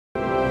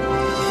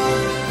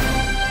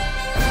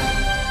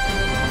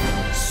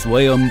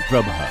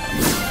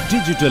SwayamPrabha.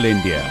 Digital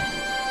India.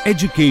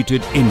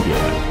 Educated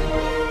India.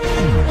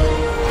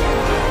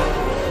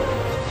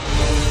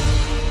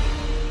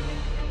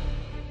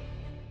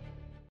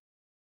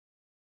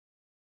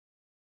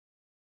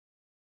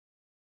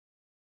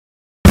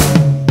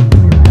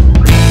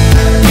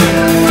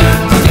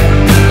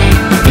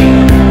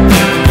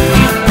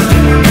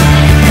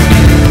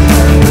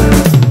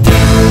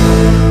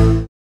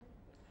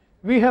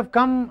 We have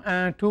come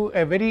to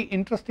a very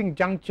interesting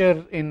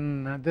juncture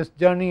in this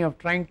journey of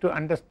trying to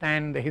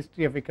understand the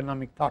history of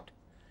economic thought.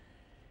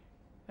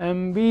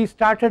 We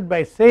started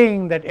by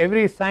saying that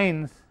every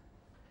science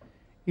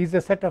is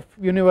a set of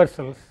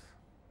universals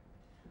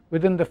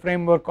within the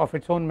framework of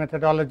its own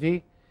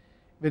methodology,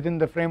 within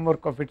the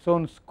framework of its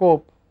own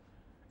scope.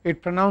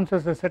 It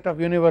pronounces a set of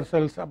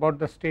universals about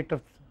the state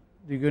of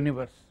the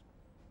universe,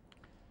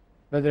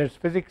 whether it is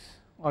physics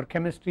or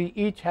chemistry.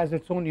 Each has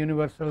its own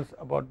universals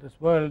about this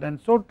world, and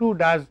so too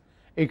does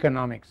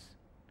economics.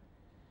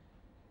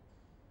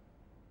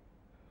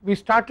 We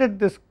started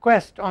this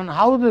quest on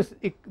how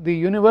the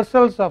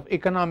universals of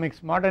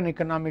economics, modern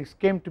economics,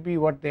 came to be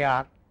what they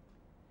are,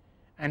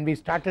 and we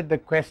started the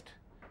quest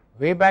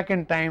way back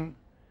in time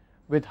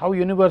with how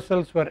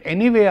universals were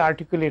anyway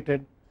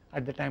articulated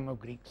at the time of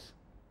Greeks.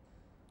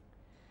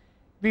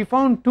 We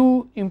found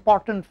two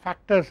important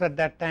factors at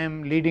that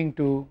time leading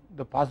to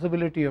the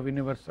possibility of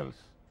universals.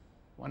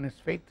 One is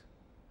faith,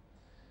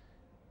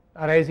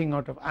 arising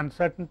out of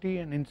uncertainty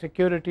and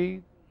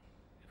insecurity.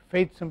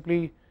 Faith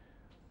simply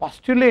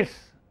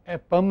postulates a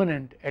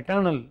permanent,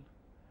 eternal,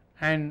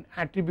 and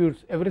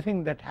attributes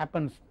everything that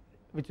happens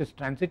which is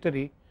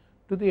transitory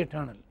to the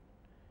eternal.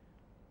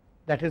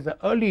 That is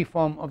the early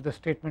form of the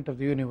statement of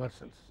the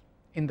universals.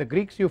 In the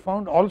Greeks you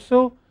found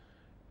also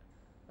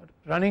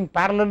running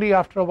parallelly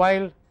after a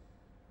while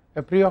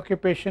a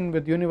preoccupation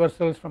with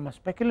universals from a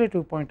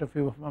speculative point of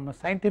view, from a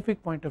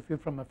scientific point of view,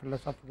 from a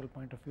philosophical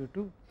point of view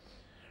too.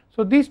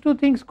 So these two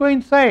things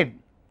coincide,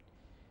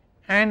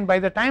 and by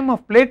the time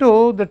of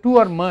Plato the two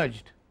are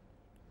merged.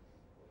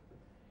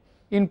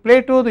 In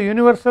Plato the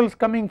universals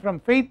coming from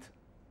faith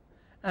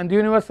and the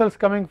universals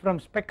coming from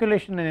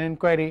speculation and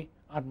inquiry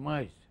are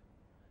merged.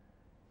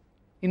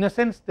 In a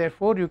sense,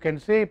 therefore, you can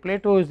say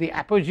Plato is the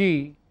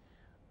apogee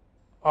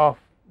of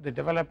the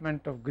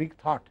development of Greek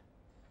thought.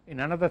 In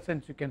another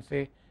sense, you can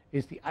say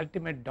is the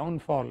ultimate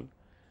downfall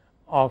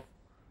of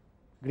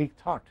Greek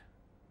thought,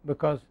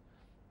 because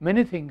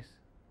many things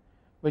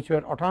which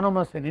were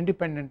autonomous and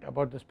independent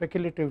about the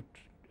speculative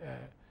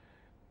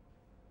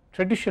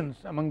traditions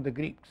among the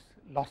Greeks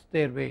lost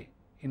their way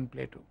in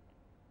Plato.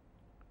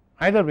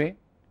 Either way,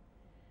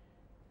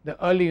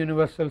 the early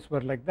universals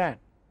were like that,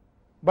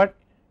 but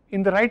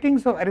in the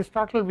writings of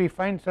Aristotle we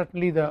find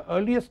certainly the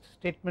earliest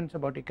statements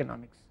about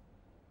economics.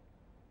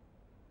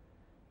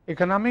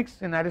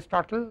 Economics in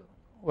Aristotle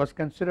was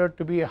considered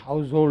to be a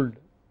household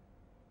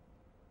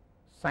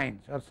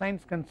science, or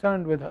science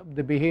concerned with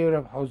the behavior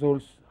of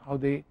households, how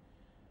they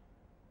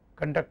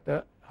conduct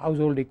the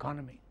household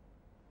economy,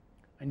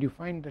 and you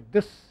find that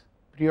this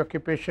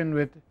preoccupation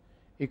with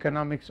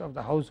economics of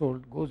the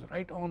household goes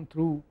right on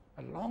through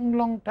a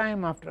long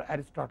time after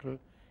Aristotle.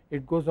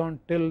 It goes on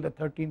till the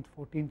 13th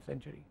 14th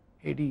century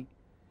AD in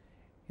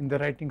the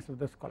writings of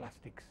the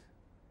scholastics.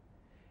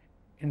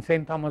 In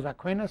St. Thomas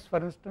Aquinas, for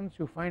instance,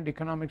 you find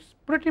economics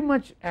pretty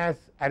much as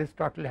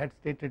Aristotle had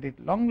stated it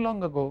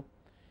long ago.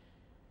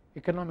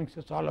 Economics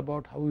is all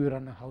about how you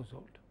run a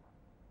household,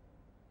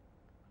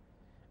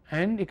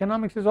 and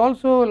economics is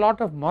also a lot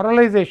of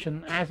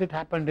moralization, as it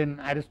happened in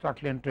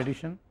Aristotelian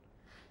tradition.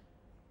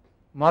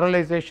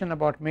 Moralization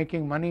about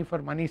making money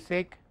for money's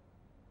sake,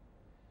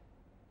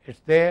 it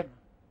is there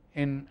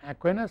in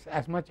Aquinas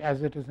as much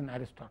as it is in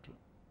Aristotle.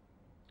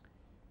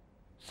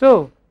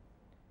 So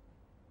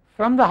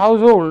from the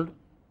household,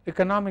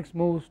 economics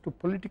moves to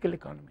political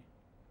economy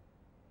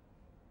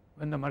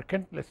when the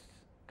mercantilists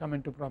come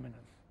into prominence.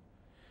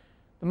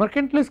 The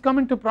mercantilists come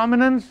into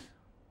prominence,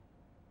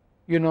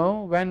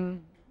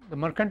 when the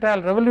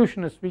mercantile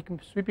revolution is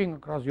sweeping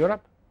across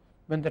Europe,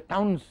 when the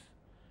towns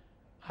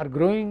are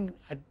growing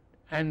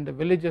and the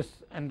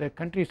villages and the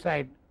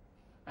countryside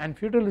and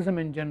feudalism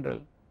in general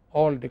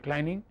all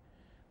declining,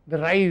 the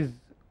rise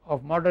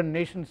of modern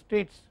nation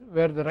states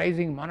where the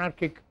rising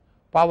monarchic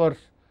powers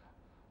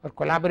are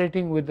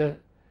collaborating with the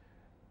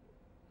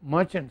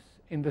merchants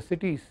in the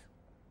cities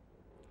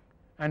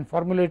and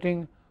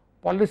formulating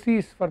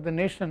policies for the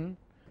nation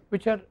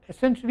which are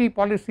essentially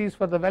policies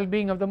for the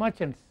well-being of the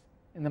merchants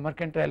in the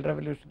mercantile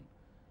revolution.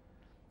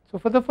 So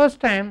for the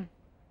first time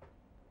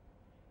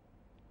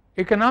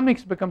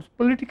economics becomes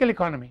political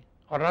economy,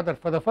 or rather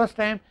for the first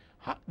time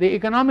the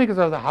economics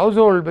of the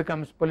household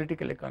becomes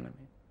political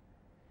economy.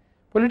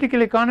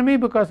 Political economy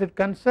because it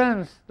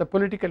concerns the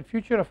political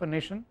future of a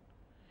nation.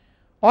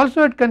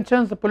 Also it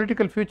concerns the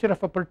political future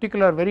of a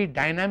particular very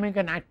dynamic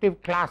and active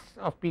class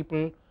of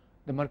people,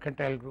 the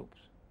mercantile groups.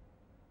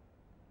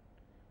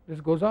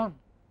 This goes on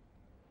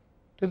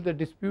till the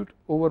dispute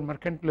over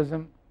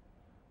mercantilism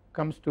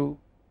comes to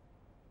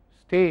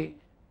stay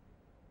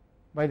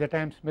by the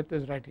time Smith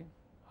is writing,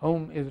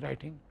 Home is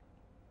writing,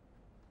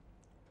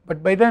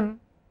 but by then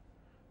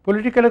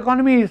political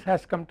economy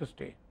has come to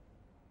stay.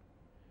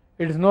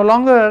 It is no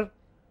longer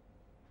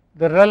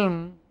the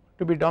realm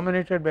to be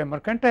dominated by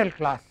mercantile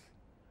class,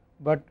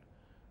 but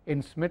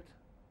in Smith,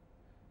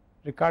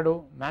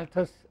 Ricardo,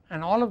 Malthus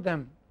and all of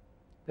them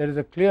there is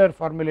a clear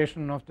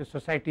formulation of the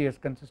society as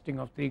consisting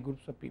of three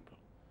groups of people: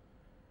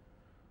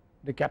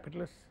 the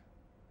capitalists,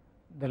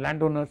 the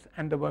landowners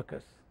and the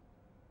workers.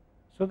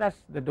 So that is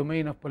the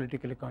domain of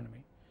political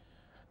economy,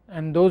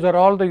 and those are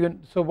all the,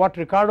 so what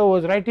Ricardo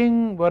was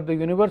writing were the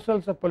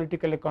universals of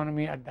political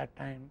economy at that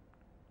time,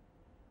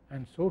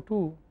 and so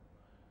too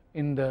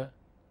in the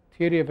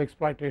theory of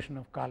exploitation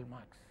of Karl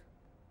Marx.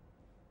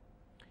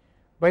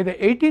 By the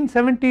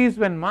 1870s,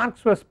 when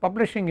Marx was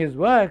publishing his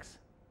works,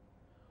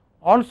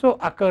 also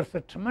occurs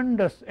a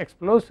tremendous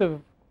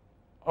explosive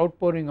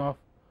outpouring of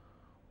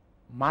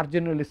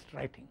marginalist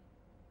writing,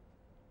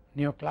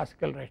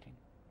 neoclassical writing.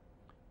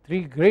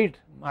 Three great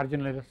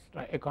marginalist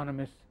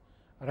economists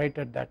write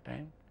at that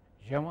time: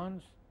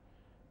 Jevons,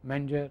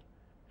 Menger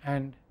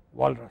and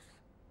Walras.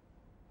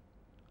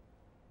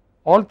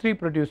 All three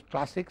produced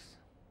classics.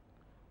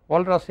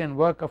 Walrasian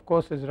work of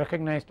course is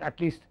recognized at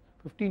least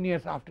 15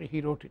 years after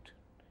he wrote it,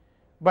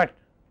 but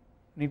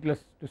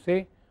needless to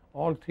say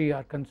all three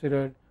are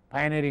considered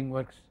pioneering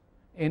works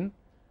in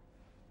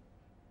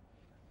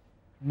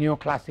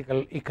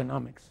neoclassical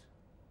economics.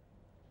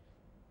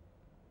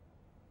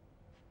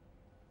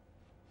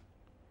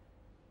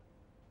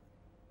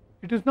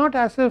 It is not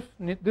as if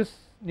this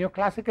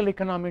neoclassical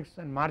economics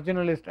and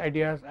marginalist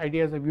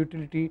ideas of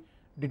utility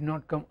did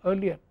not come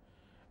earlier.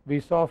 We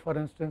saw for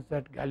instance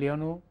that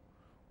Galliano,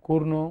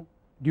 Cournot,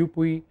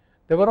 Dupuy,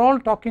 they were all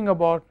talking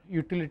about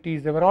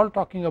utilities, they were all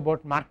talking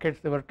about markets,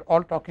 they were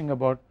all talking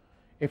about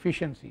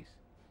efficiencies,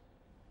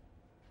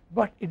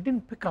 but it did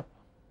not pick up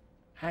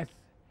as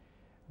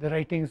the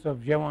writings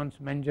of Jevons,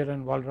 Menger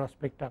and Walras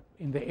picked up.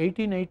 In the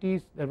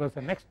 1880s there was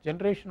a next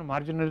generation of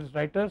marginalist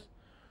writers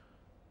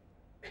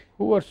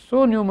who were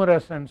so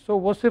numerous and so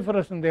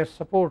vociferous in their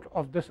support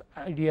of this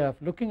idea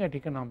of looking at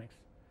economics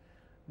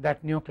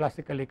that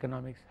neoclassical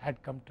economics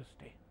had come to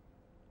stay.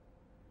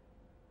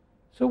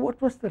 So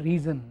what was the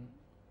reason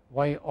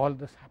why all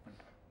this happened?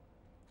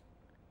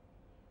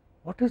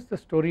 What is the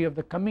story of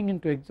the coming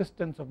into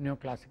existence of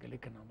neoclassical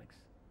economics?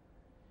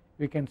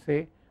 We can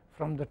say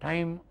from the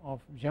time of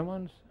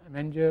Jevons,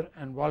 Menger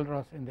and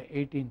Walras in the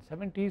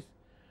 1870s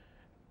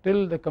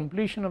till the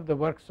completion of the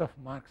works of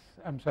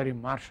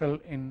Marshall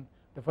in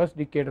the first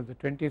decade of the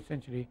 20th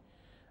century,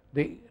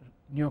 the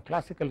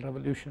neoclassical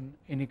revolution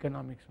in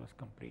economics was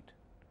complete.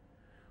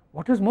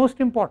 What is most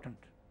important?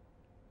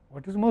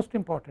 What is most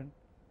important?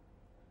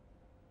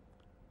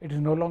 It is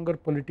no longer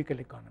political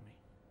economy,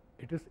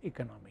 it is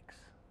economics.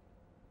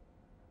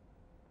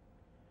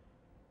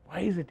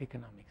 Why is it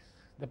economics?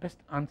 The best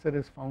answer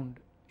is found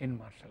in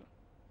Marshall.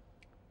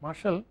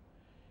 Marshall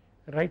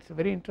writes a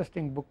very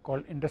interesting book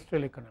called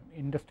Industrial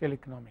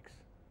Economics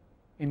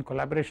in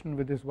collaboration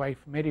with his wife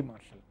Mary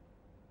Marshall,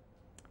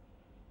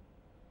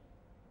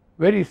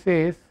 where he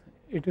says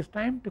it is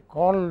time to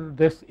call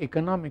this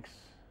economics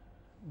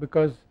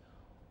because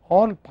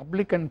all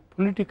public and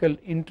political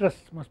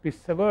interests must be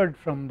severed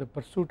from the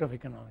pursuit of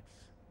economics.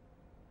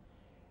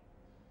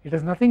 It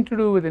has nothing to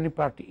do with any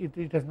party,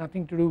 it has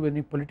nothing to do with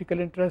any political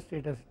interest,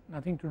 it has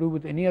nothing to do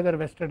with any other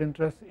vested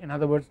interest, in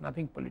other words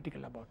nothing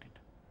political about it.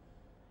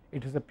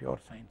 It is a pure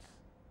science.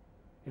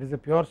 It is a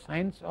pure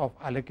science of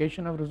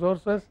allocation of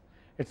resources,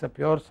 it is a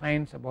pure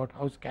science about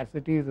how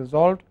scarcity is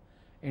resolved.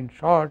 In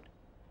short,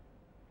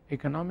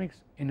 economics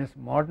in its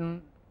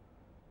modern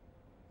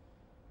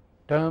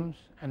terms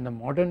and the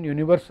modern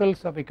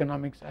universals of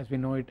economics as we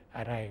know it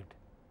arrived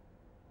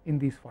in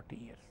these 40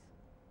 years.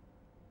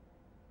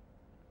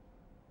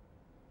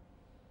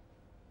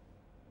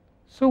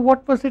 So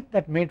what was it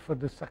that made for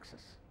this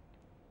success?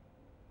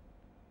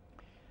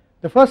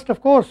 The first of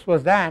course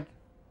was that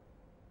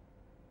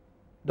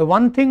the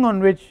one thing on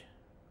which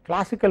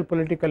classical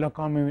political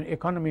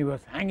economy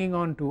was hanging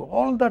on to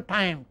all the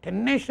time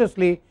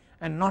tenaciously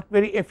and not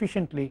very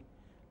efficiently,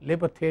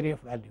 labor theory of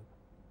value,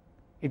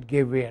 it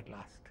gave way at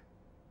last.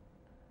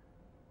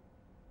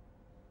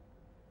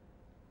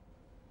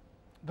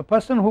 The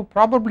person who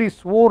probably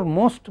swore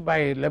most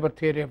by labor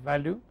theory of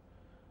value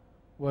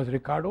was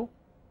Ricardo,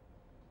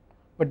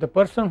 but the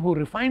person who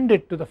refined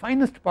it to the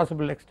finest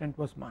possible extent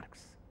was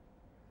Marx.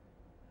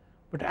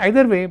 But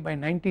either way by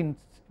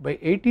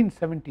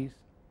 1870s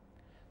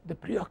the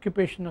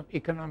preoccupation of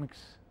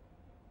economics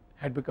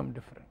had become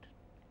different.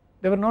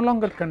 They were no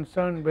longer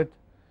concerned with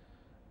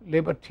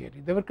labor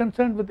theory, they were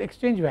concerned with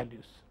exchange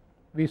values.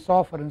 We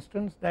saw for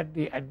instance that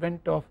the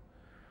advent of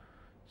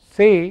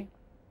Say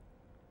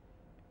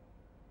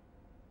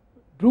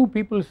drew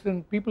people's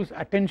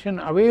attention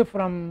away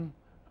from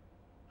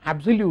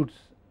absolutes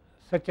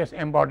such as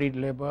embodied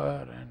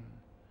labor and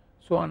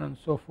so on and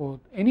so forth.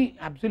 Any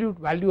absolute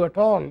value at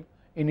all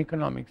in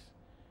economics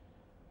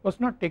was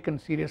not taken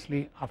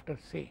seriously after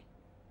Say.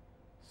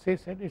 Say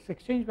said it is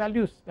exchange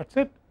values, that is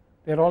it,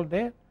 they are all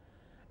there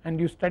and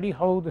you study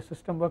how the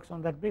system works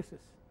on that basis.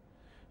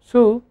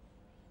 So,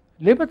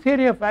 labor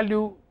theory of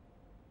value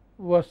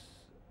was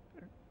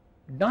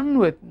done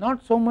with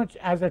not so much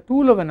as a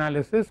tool of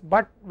analysis,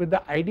 but with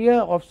the idea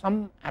of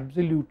some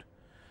absolute,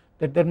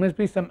 that there must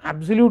be some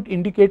absolute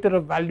indicator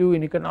of value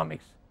in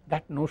economics.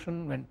 That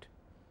notion went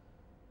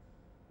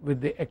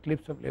with the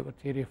eclipse of labor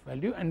theory of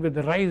value and with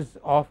the rise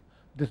of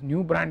this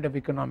new brand of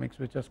economics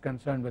which was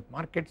concerned with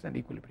markets and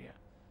equilibria.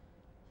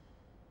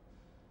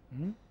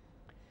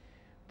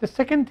 The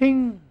second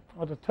thing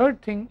or the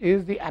third thing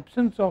is the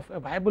absence of a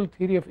viable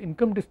theory of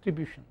income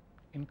distribution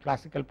in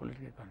classical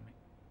political economy.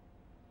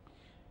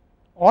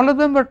 All of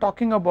them were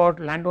talking about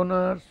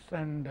landowners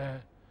and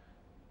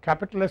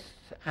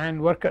capitalists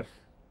and workers,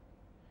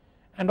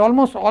 and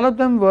almost all of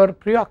them were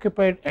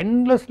preoccupied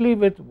endlessly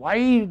with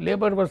why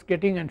labor was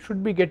getting and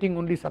should be getting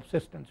only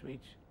subsistence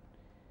wage.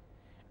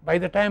 By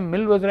the time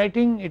Mill was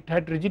writing, it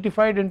had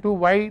rigidified into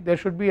why there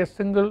should be a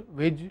single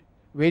wage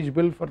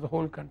bill for the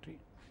whole country.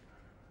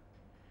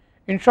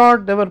 In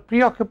short, they were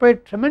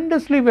preoccupied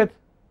tremendously with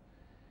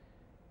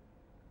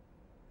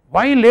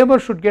why labor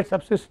should get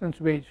subsistence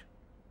wage,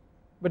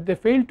 but they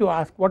failed to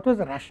ask what was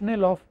the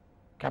rationale of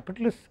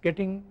capitalists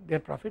getting their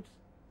profits,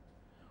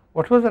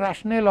 what was the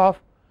rationale of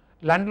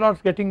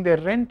landlords getting their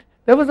rent.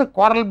 There was a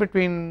quarrel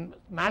between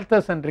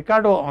Malthus and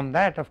Ricardo on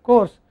that, of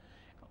course,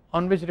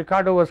 on which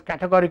Ricardo was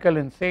categorical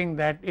in saying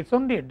that it is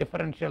only a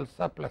differential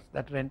surplus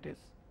that rent is.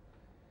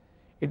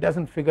 It does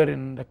not figure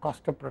in the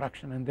cost of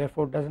production and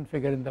therefore does not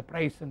figure in the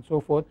price and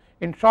so forth.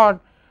 In short,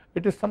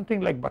 it is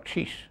something like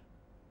bakshish.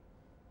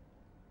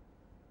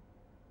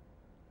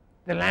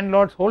 The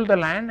landlords hold the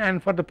land,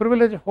 and for the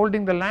privilege of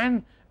holding the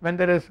land, when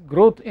there is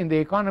growth in the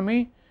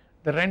economy,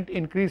 the rent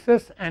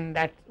increases, and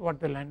that is what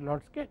the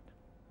landlords get.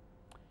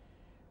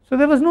 So,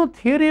 there was no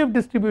theory of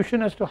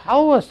distribution as to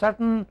how a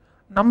certain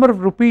number of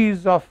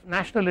rupees of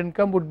national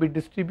income would be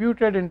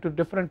distributed into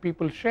different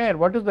people's share.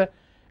 What is the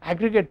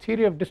aggregate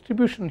theory of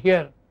distribution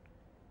here?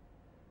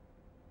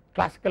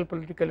 Classical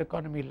political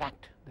economy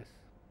lacked this.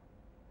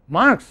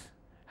 Marx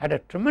had a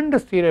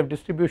tremendous theory of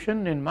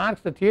distribution. In Marx,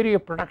 the theory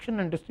of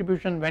production and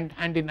distribution went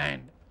hand in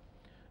hand.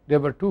 There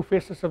were two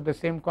faces of the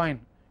same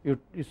coin. You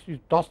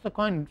toss the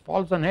coin, it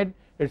falls on head,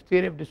 it is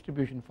theory of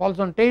distribution, falls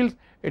on tails,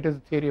 it is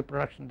theory of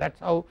production. That is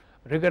how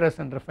rigorous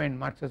and refined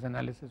Marx's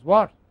analysis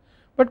was.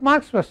 But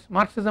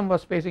Marxism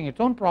was facing its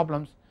own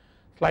problems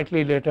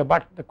slightly later,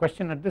 but the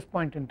question at this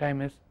point in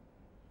time is,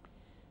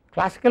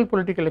 classical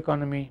political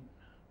economy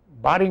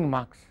barring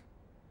Marx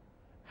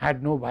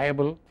had no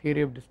viable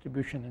theory of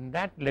distribution, and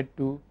that led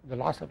to the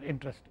loss of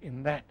interest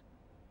in that.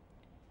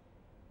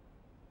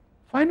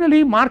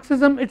 Finally,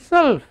 Marxism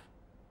itself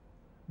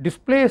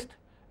displaced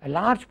a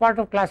large part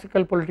of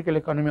classical political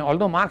economy,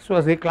 although Marx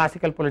was a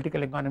classical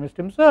political economist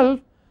himself,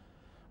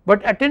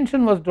 but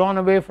attention was drawn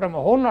away from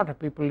a whole lot of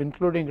people,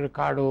 including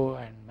Ricardo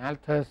and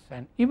Malthus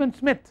and even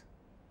Smith.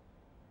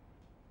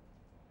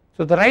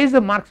 So, the rise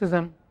of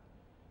Marxism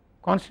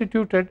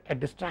constituted a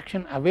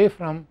distraction away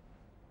from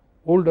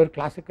older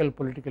classical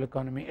political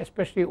economy,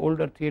 especially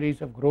older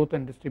theories of growth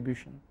and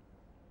distribution.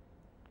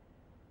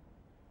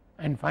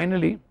 And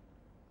finally,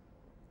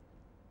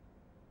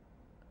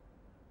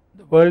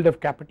 the world of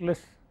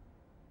capitalists,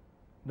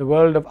 the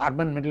world of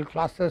urban middle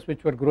classes,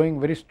 which were growing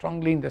very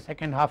strongly in the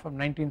second half of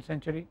 19th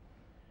century,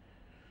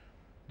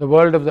 the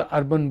world of the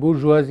urban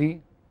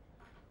bourgeoisie,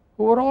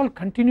 who were all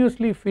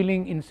continuously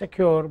feeling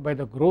insecure by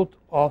the growth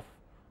of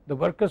the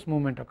workers'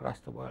 movement across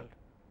the world.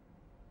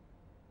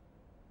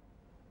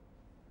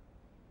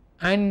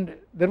 And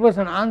there was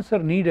an answer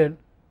needed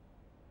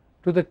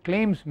to the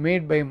claims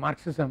made by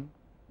Marxism,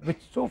 which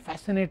so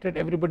fascinated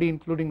everybody,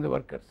 including the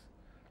workers.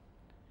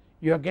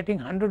 You are getting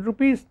 100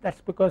 rupees, that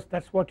is because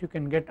that is what you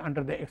can get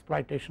under the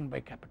exploitation by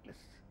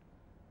capitalists,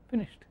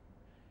 finished.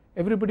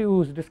 Everybody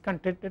who is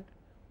discontented,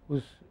 who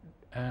is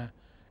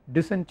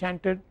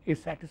disenchanted,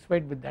 is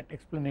satisfied with that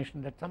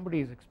explanation that somebody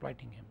is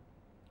exploiting him.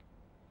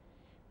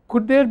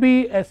 Could there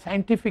be a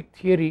scientific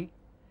theory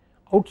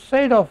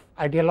outside of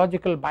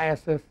ideological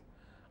biases,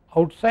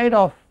 outside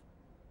of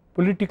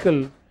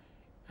political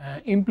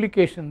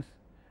implications,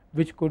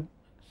 which could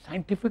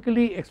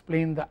scientifically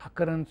explain the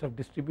occurrence of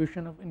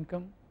distribution of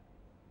income?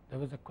 There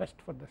was a quest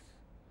for this,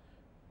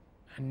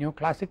 and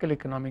neoclassical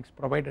economics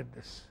provided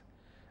this.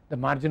 The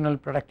marginal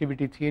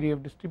productivity theory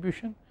of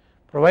distribution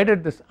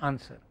provided this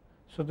answer.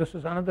 So, this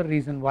is another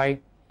reason why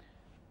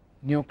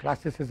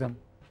neoclassicism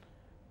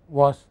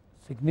was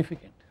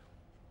significant.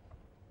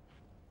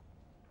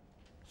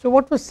 So,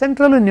 what was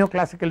central in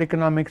neoclassical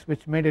economics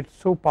which made it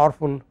so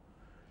powerful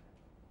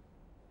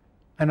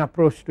an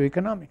approach to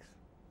economics?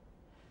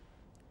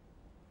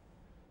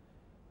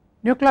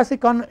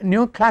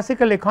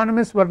 Neoclassical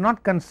economists were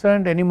not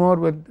concerned anymore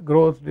with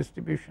growth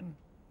distribution.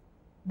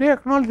 They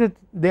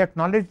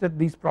acknowledged that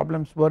these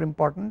problems were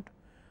important,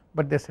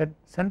 but they said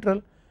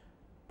central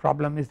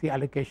problem is the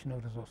allocation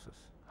of resources.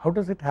 How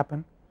does it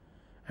happen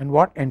and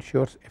what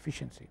ensures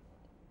efficiency?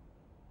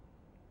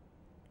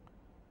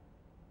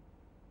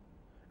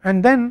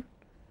 And then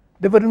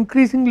they were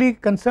increasingly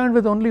concerned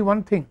with only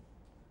one thing.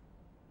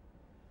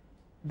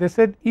 They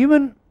said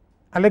even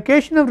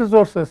allocation of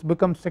resources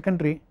becomes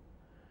secondary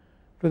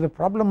to the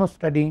problem of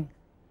studying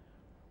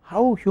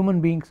how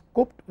human beings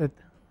coped with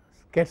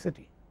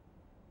scarcity.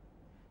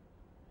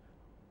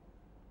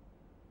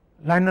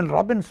 Lionel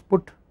Robbins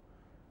put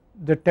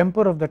the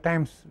temper of the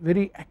times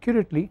very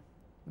accurately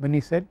when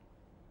he said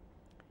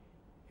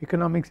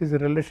economics is a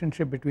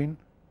relationship between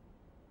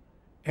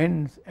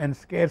ends and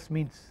scarce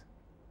means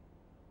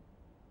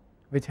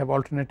which have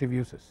alternative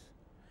uses.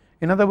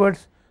 In other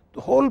words,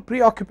 the whole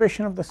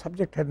preoccupation of the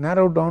subject had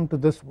narrowed down to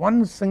this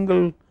one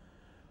single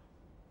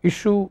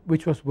issue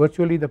which was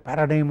virtually the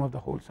paradigm of the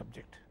whole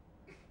subject.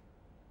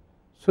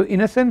 So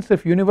in a sense,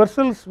 if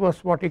universals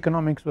was what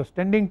economics was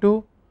tending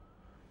to,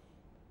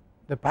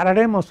 the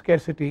paradigm of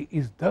scarcity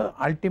is the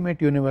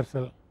ultimate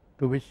universal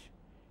to which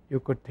you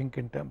could think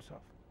in terms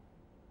of.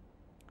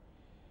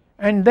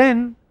 And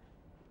then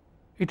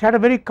it had a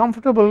very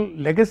comfortable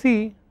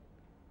legacy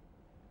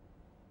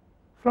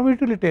from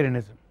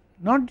utilitarianism,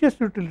 not just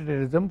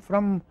utilitarianism,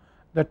 from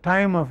the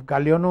time of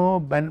Galliano,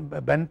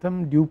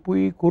 Bentham,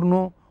 Dupuy,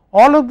 Cournot,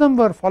 all of them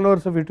were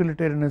followers of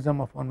utilitarianism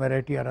of one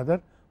variety or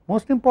other.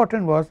 Most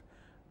important was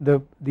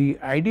the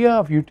idea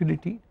of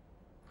utility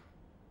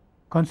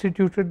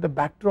constituted the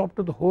backdrop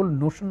to the whole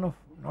notion of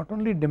not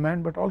only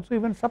demand but also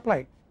even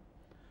supply.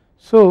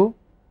 So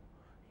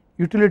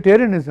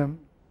utilitarianism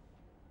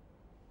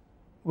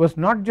was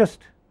not just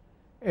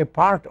a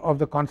part of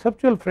the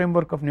conceptual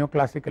framework of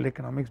neoclassical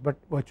economics, but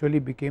virtually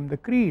became the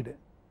creed.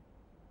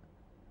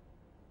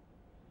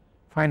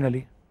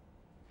 Finally,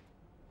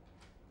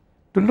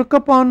 to look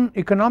upon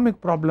economic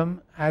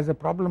problem as a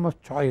problem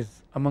of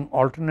choice among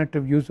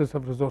alternative uses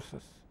of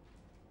resources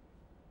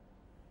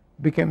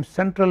became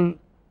central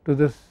to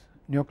this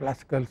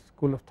neoclassical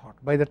school of thought.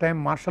 By the time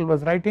Marshall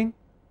was writing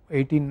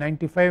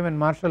 1895, when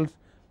Marshall's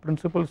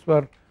principles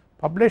were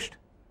published,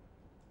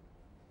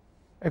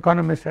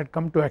 economists had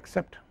come to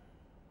accept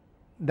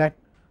that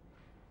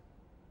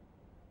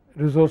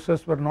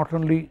resources were not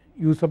only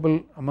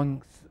usable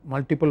among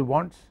multiple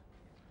wants,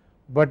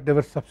 but they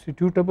were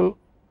substitutable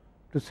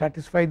to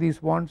satisfy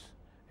these wants.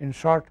 In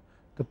short,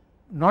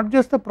 not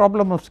just the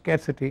problem of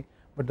scarcity,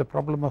 but the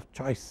problem of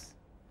choice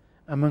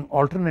among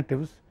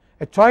alternatives,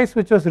 a choice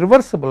which was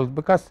reversible,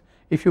 because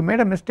if you made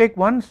a mistake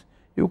once,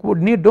 you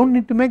don't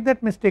need to make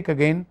that mistake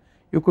again.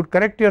 You could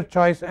correct your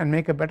choice and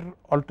make a better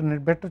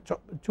alternate,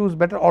 choose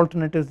better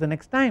alternatives the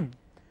next time.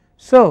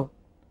 So,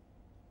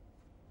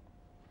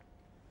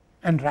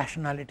 and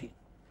rationality.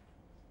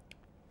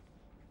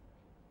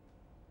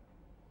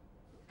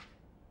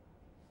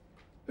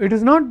 It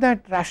is not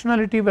that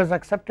rationality was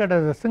accepted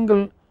as a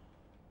single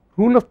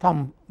rule of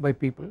thumb by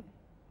people.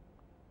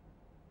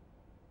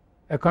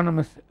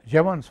 Economist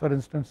Jevons, for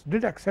instance,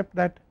 did accept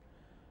that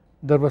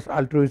there was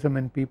altruism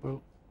in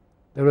people,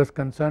 there was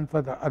concern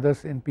for the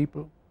others in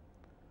people,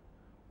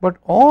 but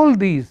all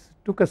these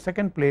took a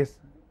second place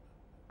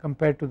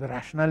compared to the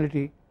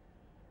rationality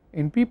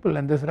in people,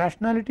 and this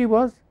rationality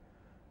was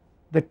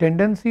the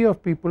tendency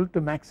of people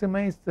to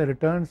maximize the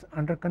returns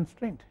under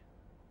constraint.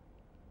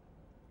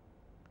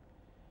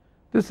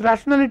 This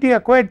rationality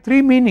acquired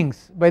three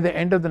meanings by the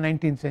end of the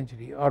 19th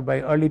century or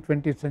by early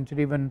 20th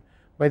century, when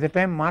by the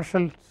time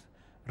Marshall's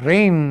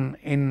reign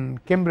in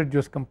Cambridge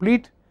was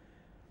complete,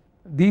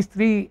 these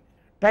three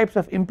types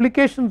of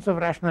implications of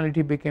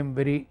rationality became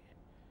very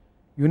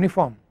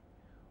uniform.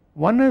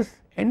 One is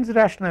ends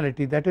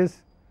rationality, that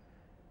is,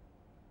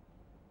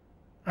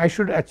 I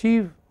should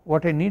achieve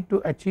what I need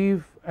to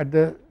achieve at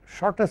the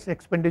shortest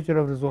expenditure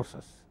of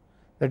resources,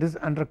 that is,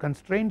 under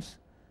constraints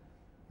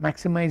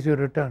maximize your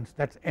returns,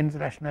 that is ends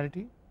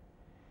rationality.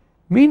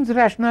 Means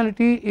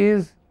rationality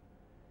is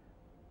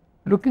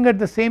looking at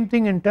the same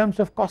thing in terms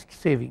of cost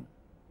saving,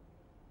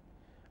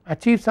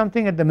 achieve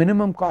something at the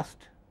minimum cost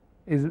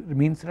is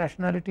means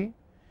rationality.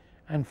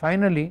 And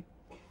finally,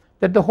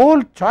 that the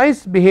whole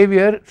choice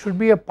behavior should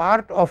be a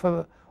part of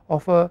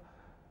a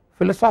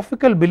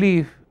philosophical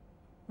belief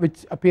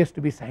which appears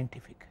to be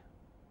scientific.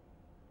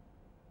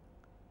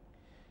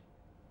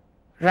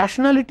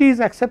 Rationality is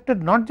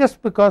accepted not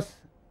just because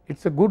it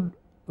is a good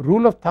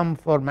rule of thumb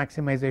for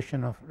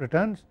maximization of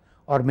returns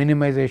or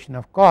minimization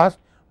of cost,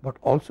 but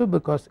also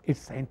because it is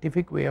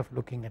scientific way of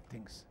looking at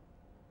things.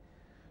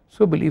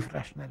 So belief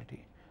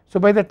rationality. So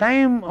by the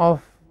time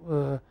of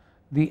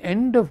the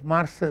end of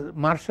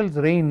Marshall's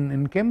reign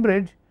in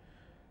Cambridge,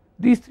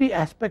 these three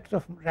aspects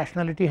of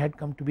rationality had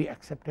come to be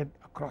accepted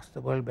across the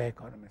world by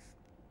economists.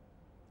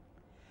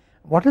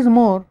 What is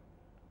more,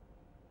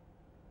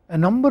 a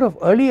number of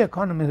early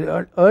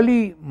economists,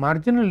 early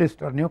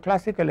marginalist or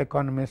neoclassical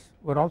economists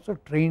were also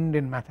trained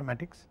in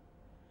mathematics.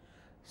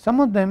 Some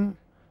of them,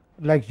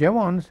 like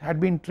Jevons, had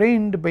been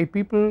trained by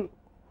people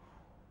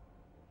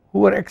who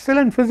were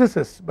excellent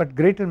physicists but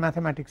great in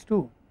mathematics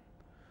too.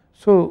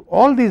 So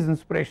all these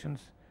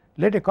inspirations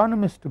led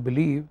economists to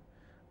believe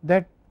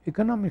that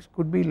economics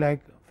could be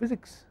like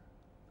physics,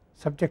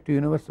 subject to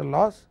universal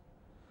laws,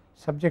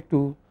 subject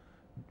to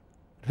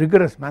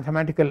rigorous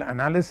mathematical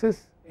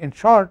analysis. In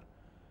short,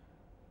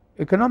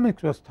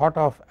 economics was thought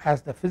of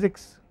as the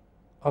physics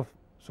of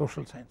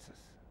social sciences.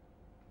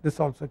 This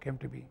also came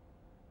to be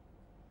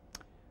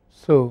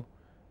So,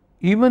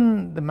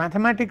 even the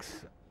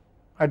mathematics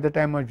at the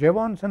time of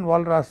Jevons and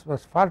Walras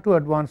was far too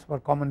advanced for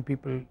common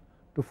people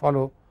to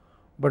follow,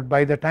 but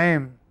by the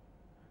time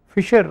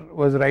Fisher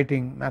was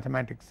writing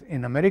mathematics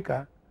in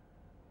America,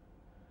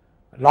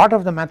 a lot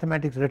of the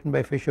mathematics written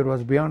by Fisher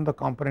was beyond the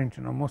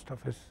comprehension of most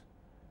of his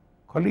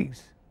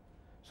colleagues.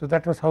 So,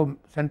 that was how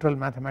central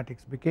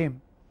mathematics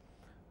became,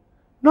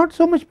 not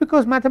so much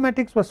because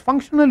mathematics was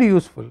functionally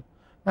useful.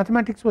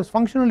 Mathematics was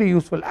functionally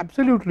useful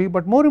absolutely,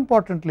 but more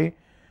importantly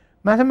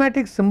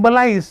mathematics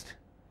symbolized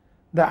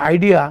the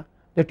idea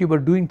that you were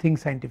doing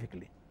things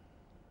scientifically,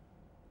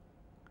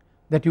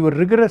 that you were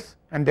rigorous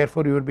and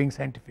therefore you were being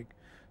scientific.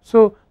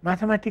 So,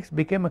 mathematics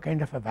became a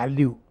kind of a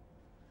value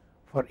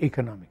for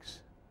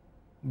economics.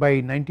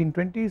 By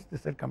 1920s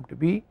this had come to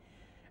be,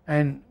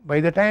 and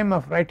by the time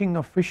of writing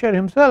of Fisher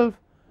himself,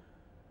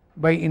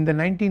 by in the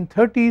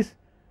 1930s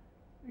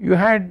you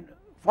had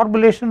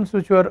formulations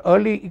which were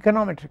early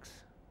econometrics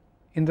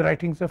in the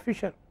writings of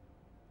Fisher.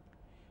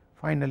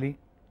 Finally,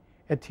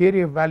 a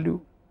theory of value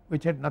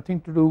which had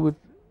nothing to do with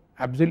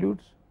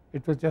absolutes,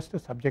 it was just a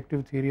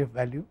subjective theory of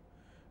value.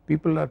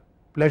 People are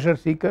pleasure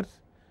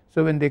seekers,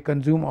 so when they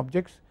consume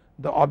objects,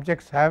 the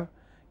objects have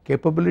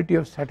capability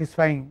of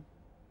satisfying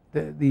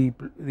the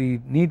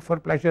need for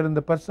pleasure in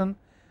the person.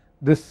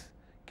 This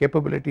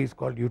capability is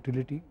called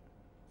utility.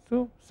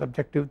 So,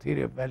 subjective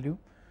theory of value,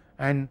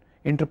 and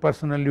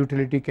interpersonal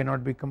utility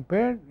cannot be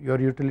compared. Your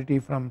utility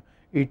from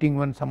eating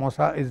one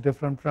samosa is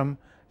different from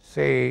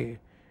say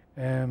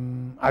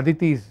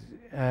Aditi's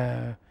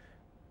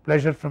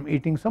pleasure from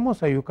eating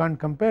samosa, you can't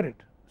compare it.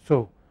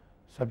 So,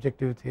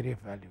 subjective theory of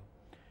value.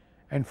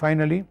 And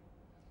finally,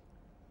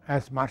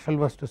 as Marshall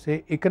was to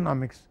say,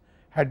 economics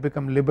had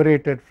become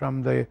liberated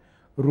from the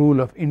rule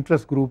of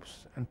interest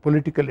groups and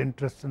political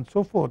interests and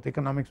so forth.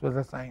 Economics was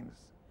a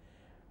science,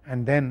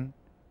 and then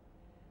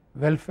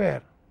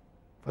welfare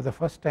for the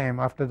first time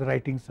after the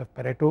writings of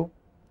Pareto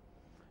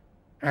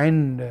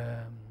and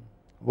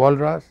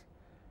Walras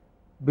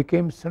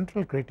became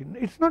central criterion.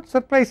 It is not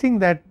surprising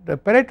that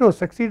Pareto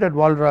succeeded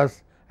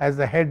Walras as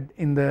the head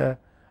in the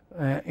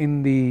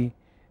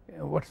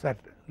what is that,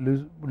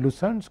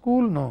 Lucerne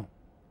school, no,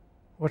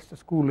 what is the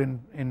school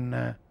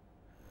in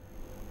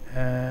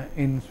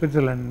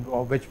Switzerland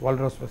of which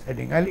Walras was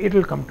heading. It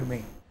will come to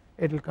me,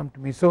 it will come to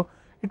me. So,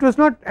 it was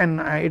not an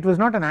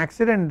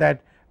accident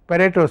that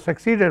Pareto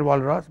succeeded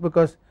Walras,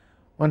 because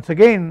once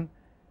again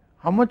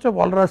how much of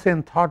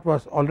Walrasian thought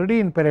was already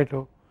in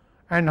Pareto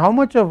and how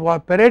much of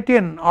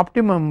Paretian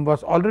optimum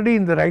was already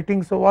in the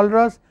writings of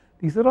Walras.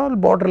 These are all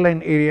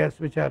borderline areas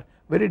which are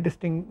very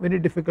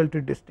difficult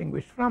to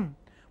distinguish from.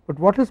 But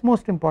what is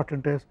most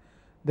important is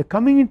the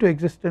coming into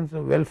existence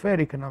of welfare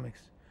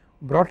economics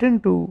brought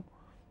into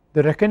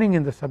the reckoning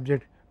in the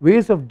subject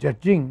ways of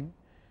judging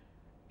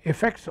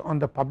effects on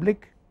the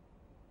public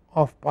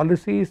of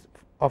policies,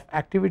 of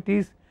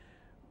activities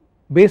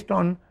based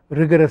on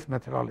rigorous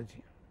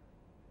methodology.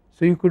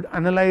 So, you could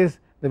analyze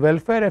the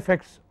welfare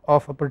effects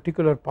of a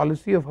particular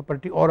policy of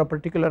or a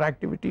particular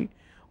activity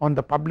on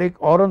the public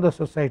or on the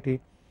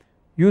society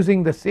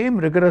using the same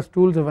rigorous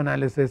tools of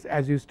analysis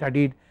as you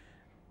studied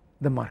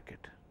the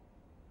market.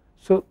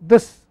 So,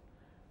 this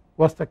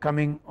was the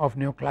coming of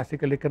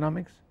neoclassical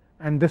economics,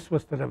 and this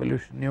was the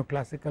revolution,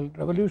 neoclassical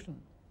revolution.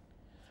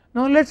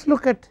 Now, let us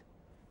look at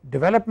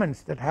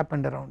developments that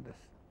happened around this,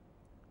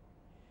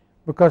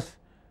 because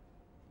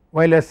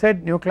while I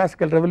said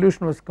neoclassical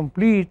revolution was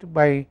complete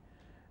by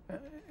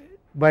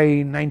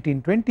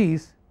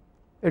 1920s,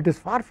 it is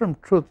far from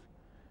truth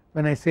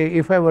when I say,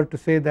 if I were to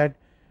say that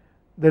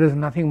there is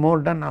nothing more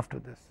done after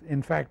this.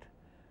 In fact,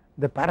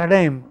 the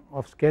paradigm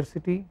of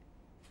scarcity,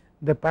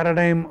 the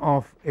paradigm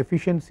of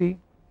efficiency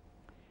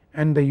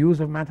and the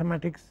use of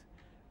mathematics,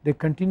 they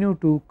continue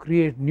to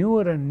create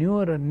newer and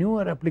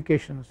newer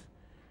applications,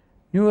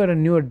 newer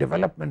and newer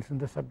developments in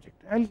the subject.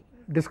 I will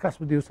discuss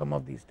with you some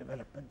of these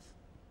developments.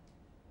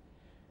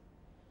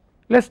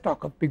 Let us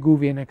talk of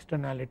Pigouvian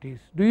externalities.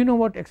 Do you know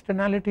what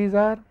externalities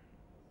are?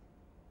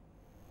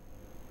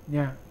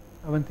 Yeah,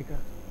 Avantika.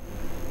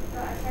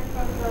 The effect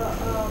of the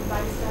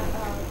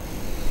bystander,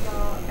 the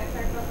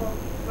effect of a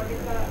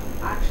particular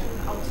action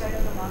outside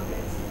of the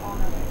markets on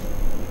a bystander.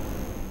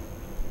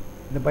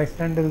 The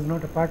bystander is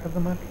not a part of the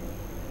market?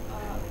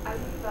 I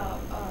think the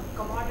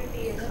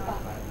commodity is not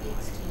part of the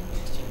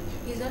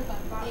exchange. Is not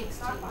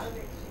part of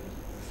the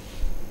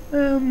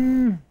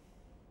exchange.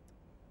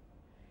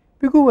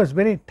 Pigou was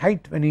very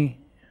tight when he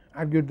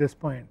argued this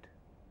point.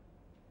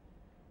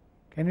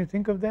 Can you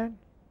think of that?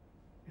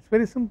 It is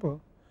very simple.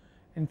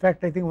 In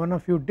fact, I think one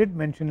of you did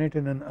mention it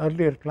in an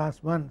earlier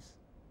class once.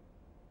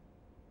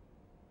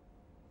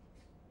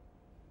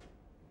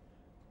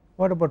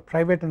 What about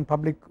private and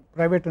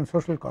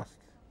social costs?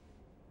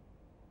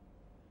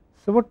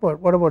 So,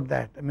 what about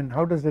that? I mean,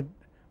 how does it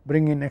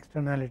bring in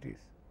externalities?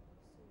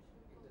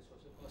 The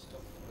social cost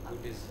of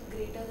good is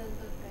greater than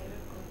the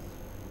private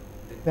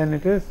cost. Then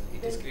it is?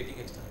 It is creating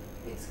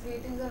externality. It's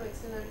creating some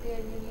externality,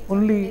 and you need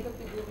Only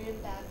something like a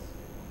Pigouvian tax.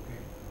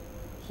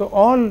 So,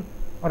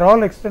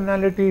 all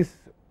externalities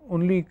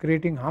only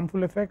creating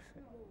harmful effects?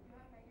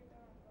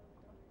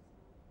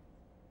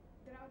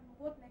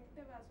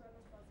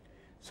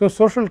 So,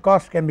 social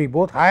cost can be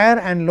both higher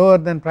and lower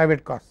than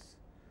private costs.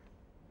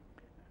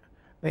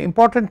 The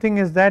important thing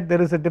is that there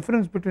is a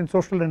difference between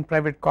social and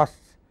private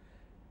costs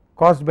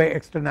caused by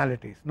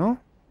externalities, no.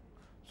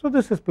 So,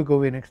 this is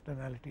Pigovian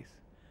externalities.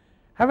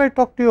 Have I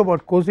talked to you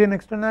about Coasian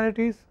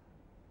externalities?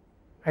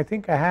 I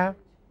think I have.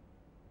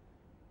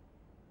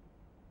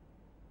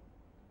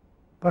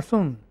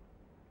 Parsoon,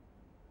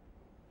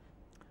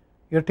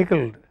 you are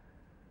tickled.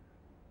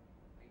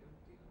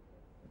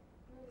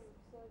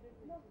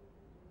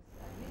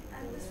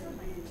 And this will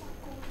be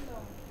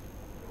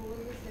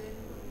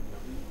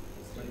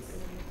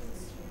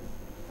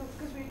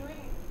because we're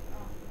doing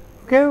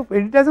Okay,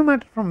 it does not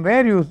matter from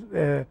where you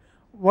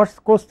what is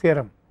Coase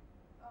theorem.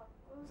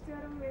 Coase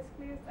theorem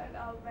basically is that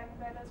when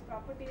there is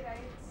property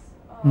rights,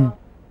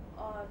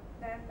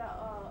 then the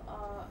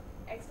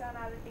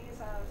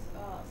externalities are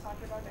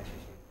sorted out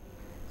efficiently.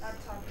 Not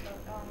sorted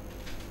out.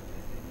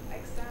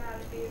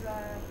 Externalities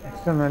are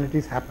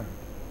Externalities happen.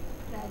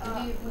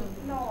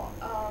 no.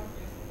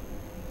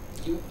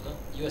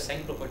 You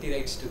assign property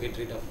rights to get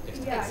rid of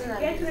Yeah, you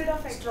get rid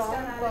of property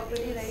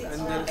externalities rights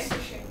And there's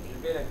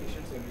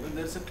efficiently. when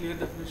there's a clear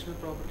definition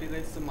of property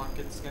rights, the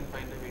markets can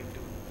find a way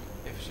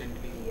to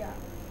efficiently. Yeah.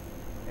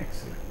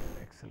 Excellent,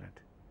 excellent.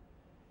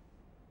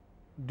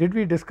 Did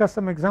we discuss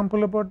some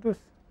example about this?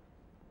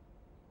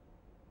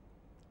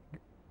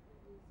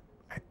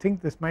 I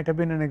think this might have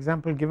been an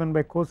example given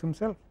by Coase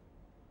himself.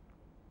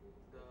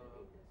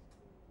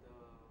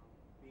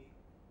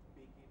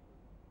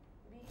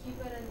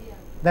 Beekeeper and the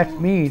That's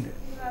Mead.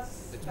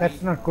 That's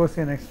That's not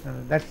Coasian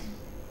external.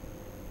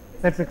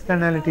 That's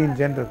externality in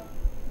general.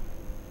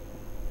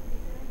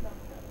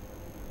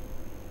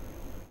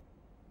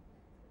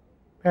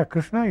 Yeah,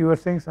 Krishna, you were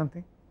saying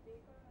something.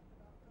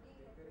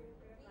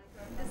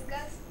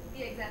 discuss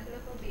the example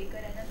of a baker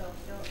and a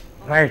doctor.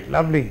 Right,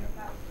 lovely,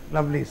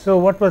 lovely. So,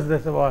 what was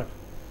this about?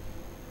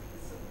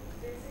 So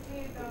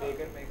basically The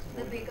baker makes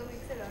The more. baker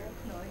makes a lot of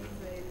noise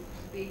while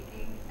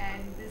baking,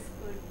 and this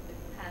could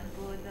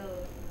hamper the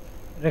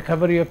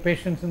Recovery of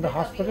patients in the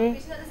recovery hospital. of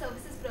patient or the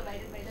services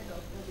provided by the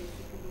doctor,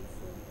 basically.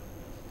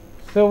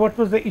 So, what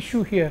was the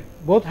issue here?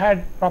 Both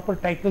had proper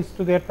titles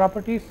to their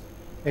properties.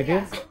 They Yeah,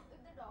 did. so if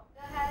the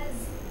doctor has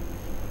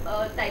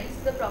titles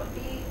to the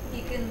property,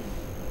 he can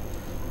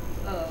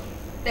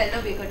tell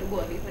the baker to go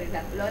away, for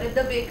example. Or if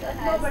the baker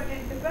has, no, but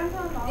it depends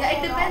on yeah,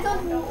 it depends on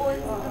who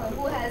owns,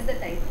 who has the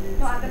titles.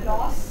 no, and the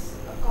loss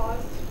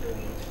caused to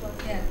each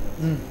person.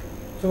 Yeah.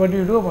 So, what do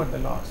you do about the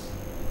loss?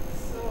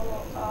 So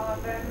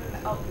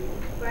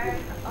when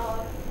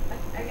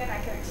again I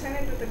can explain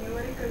it with a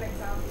numerical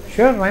example.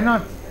 Sure, why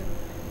not?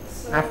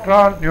 So, After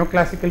all,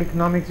 neoclassical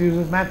economics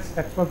uses maths.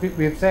 That's what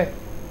we have said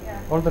yeah.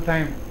 all the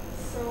time.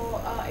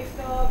 So if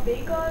the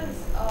baker's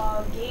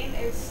gain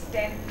is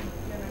 10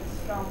 units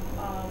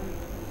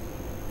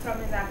from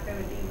his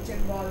activity, which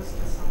involves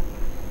the sound,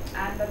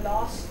 and the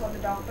loss for the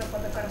doctor for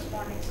the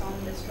corresponding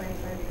sound is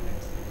 25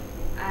 units,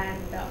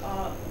 and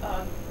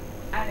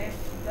if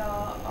the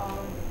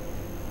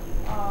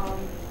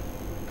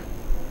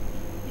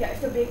if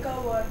the baker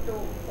were to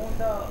own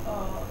the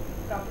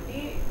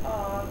property,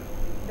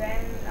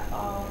 then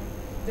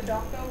the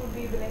doctor would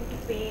be willing to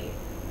pay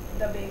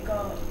the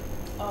baker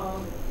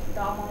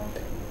the amount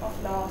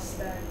of loss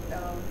that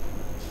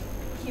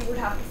he would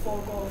have to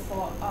forego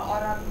for, or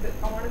the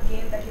amount of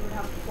gain that he would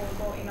have to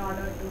forego in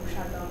order to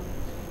shut down.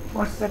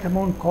 What's that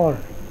amount called?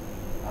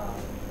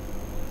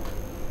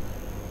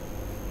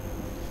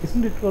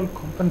 Isn't it called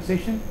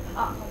compensation?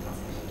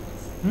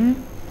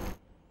 Compensation.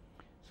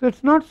 So, it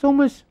is not so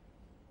much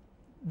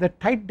the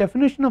tight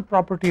definition of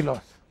property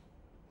loss,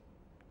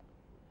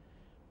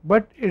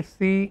 but it is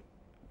the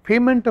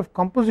payment of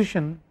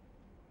composition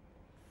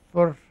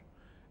for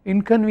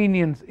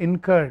inconvenience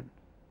incurred,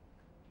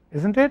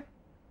 is not it?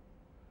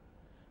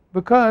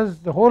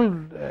 Because the whole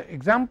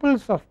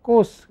examples of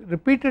course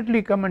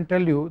repeatedly come and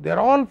tell you they are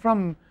all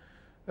from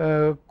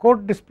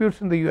court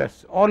disputes in the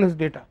US, all his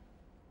data.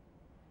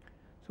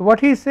 So, what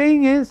he is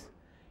saying is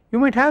you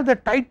might have the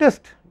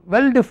tightest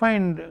well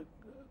defined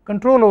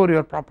control over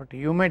your property,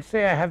 you might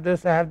say I have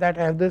this, I have that,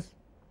 I have this,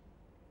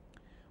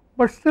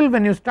 but still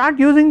when you start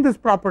using this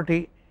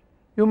property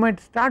you might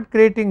start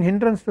creating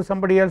hindrance to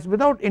somebody else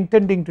without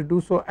intending to do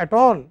so at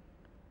all.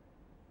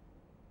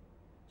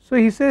 So,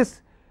 he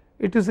says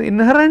it is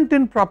inherent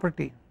in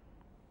property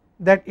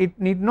that it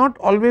need not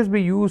always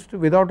be used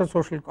without a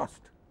social cost.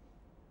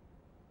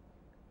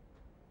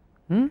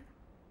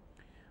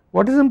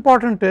 What is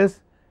important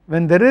is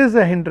when there is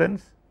a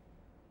hindrance,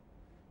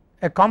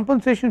 a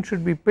compensation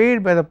should be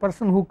paid by the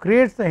person who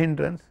creates the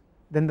hindrance,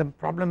 then the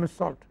problem is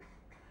solved.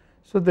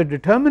 So, the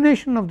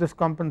determination of this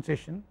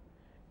compensation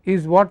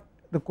is what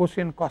the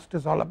quotient cost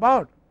is all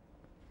about,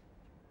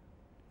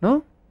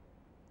 no?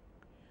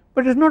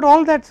 But it is not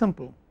all that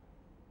simple.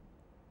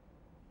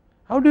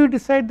 How do you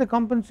decide the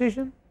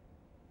compensation?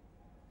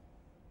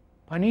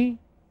 Pani?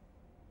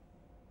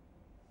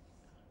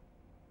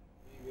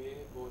 We weigh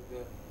both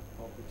their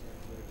profits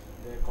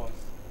and their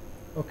costs,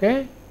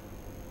 Okay.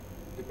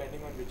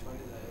 depending on which one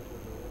is higher or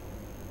lower.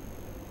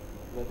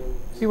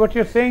 See, what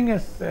you are saying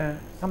is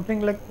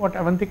something like what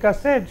Avantika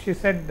said. She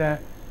said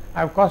I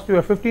have cost you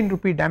a 15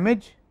 rupee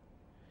damage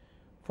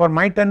for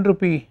my 10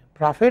 rupee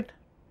profit.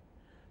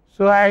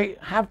 So I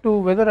have to,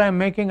 whether I am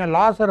making a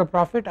loss or a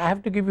profit, I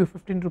have to give you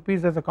 15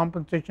 rupees as a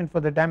compensation for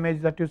the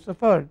damage that you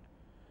suffered,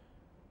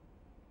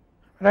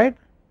 right.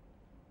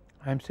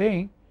 I am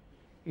saying,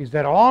 is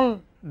there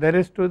all there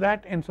is to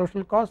that in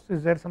social costs?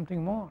 Is there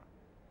something more?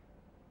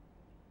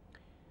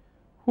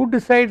 Who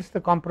decides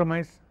the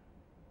compromise?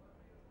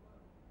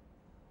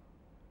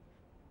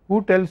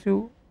 Who tells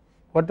you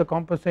what the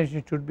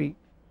compensation should be?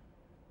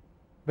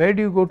 Where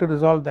do you go to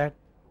resolve that?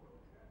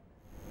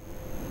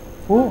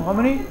 Who? How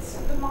many?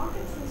 The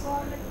markets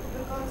resolve it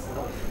because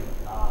of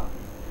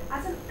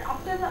as an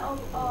after the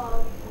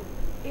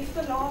if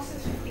the loss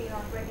is 15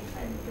 or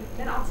 25,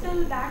 then up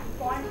till that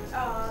point,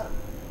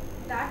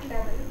 that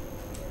level,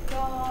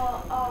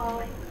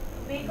 the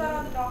baker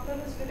or the doctor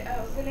is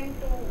willing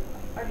to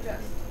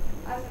adjust.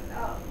 As in,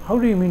 how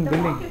do you mean the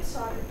billing? market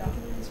sort it out.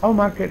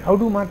 How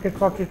do market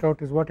sort it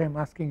out is what I am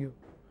asking you.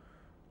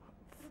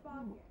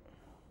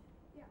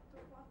 Yeah, the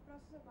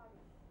process of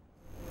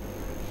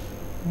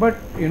bargaining. But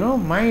you know,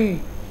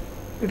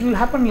 it will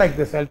happen like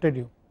this. I will tell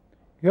you.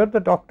 You are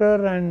the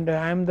doctor and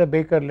I am the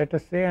baker, let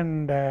us say,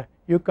 and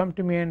you come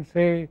to me and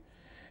say,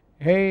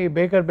 hey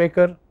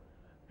baker,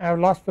 I have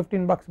lost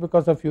 15 bucks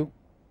because of you.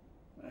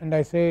 And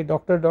I say,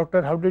 doctor,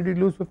 how did you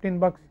lose 15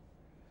 bucks?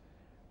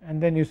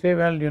 And then you say,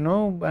 well, you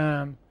know,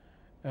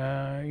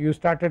 you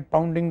started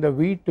pounding the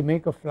wheat to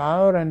make a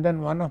flour, and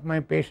then one of my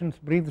patients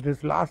breathed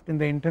his last in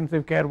the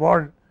intensive care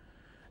ward,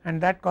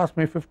 and that cost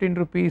me 15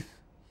 rupees.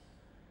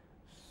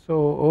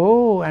 So,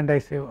 oh, and I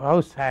say,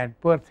 how sad,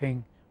 poor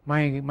thing,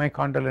 my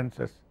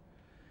condolences.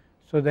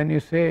 So then you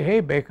say,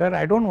 hey baker,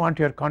 I don't want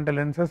your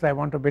condolences, I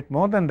want a bit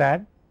more than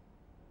that.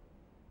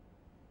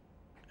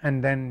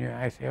 And then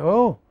I say,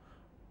 oh,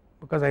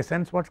 because I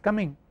sense what's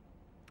coming.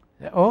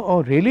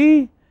 Oh,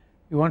 really?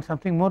 You want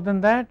something more than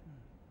that?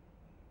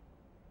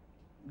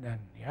 Then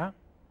yeah,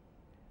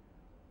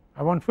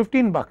 I want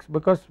 15 bucks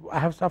because I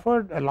have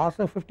suffered a loss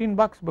of 15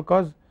 bucks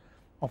because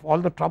of all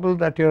the trouble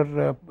that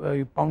your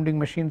pounding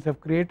machines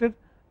have created.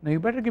 Now you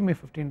better give me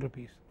 15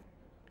 rupees.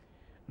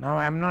 Now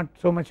I am not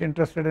so much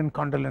interested in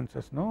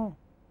condolences, no,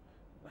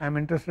 I am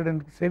interested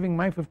in saving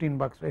my 15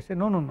 bucks. I say,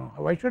 no,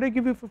 why should I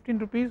give you 15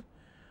 rupees?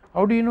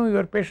 How do you know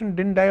your patient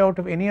didn't die out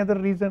of any other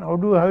reason? How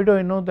do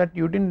I know that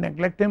you didn't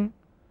neglect him?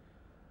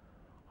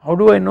 How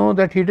do I know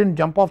that he didn't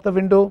jump off the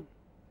window?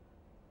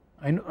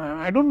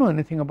 I don't know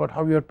anything about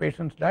how your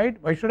patients died.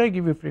 Why should I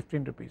give you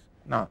 15 rupees?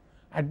 Now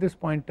at this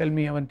point tell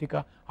me,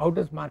 Avantika, how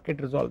does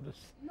market resolve this?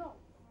 No,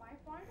 my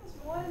point was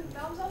more in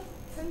terms of,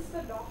 since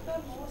the doctor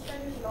knows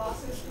that his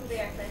loss is to the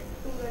effect,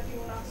 to the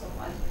tune of so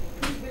much,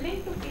 he is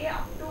willing to pay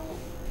up to.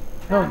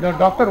 No, the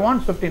doctor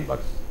wants 15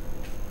 bucks.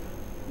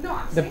 No,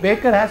 I'm The saying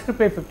baker that- has to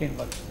pay 15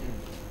 bucks.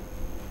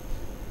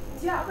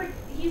 Yeah, but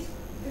he's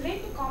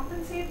willing to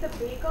compensate the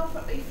baker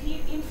for if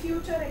he in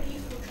future at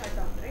least would shut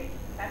down, right?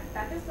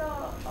 That is the.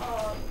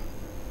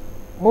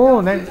 Oh,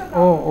 the then future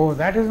oh,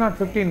 that is not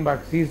 15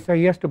 bucks. He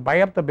has to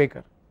buy up the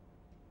baker.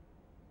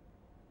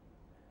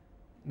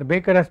 The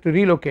baker has to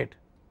relocate,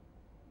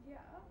 Yeah.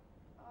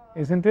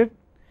 isn't it?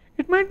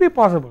 It might be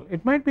possible.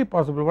 It might be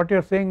possible. What you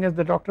are saying is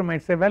the doctor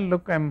might say, well,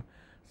 look, I am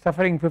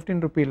suffering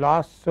 15 rupee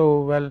loss.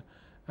 So, well,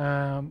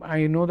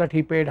 I know that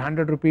he paid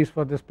 100 rupees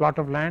for this plot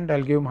of land. I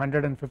will give him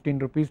 115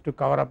 rupees to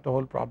cover up the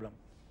whole problem.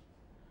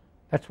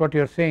 That is what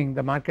you are saying.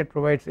 The market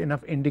provides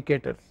enough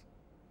indicators.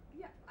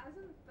 Yeah, as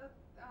in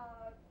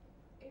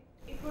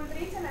it would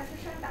reach an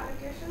efficient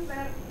allocation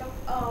where the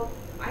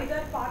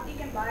either party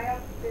can buy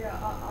up the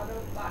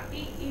other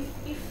party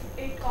if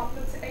it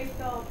compensates, if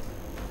the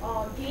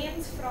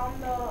gains from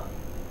the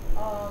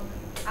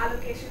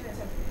allocation is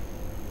efficient.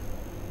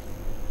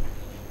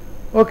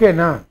 Okay,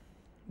 now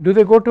do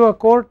they go to a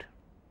court?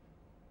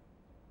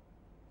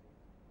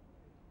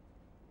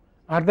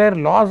 Are there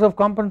laws of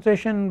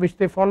compensation which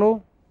they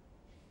follow?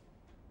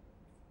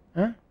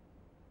 Huh?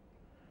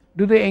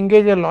 Do they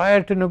engage a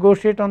lawyer to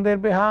negotiate on their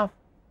behalf?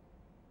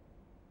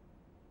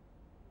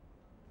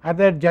 Are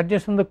there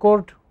judges in the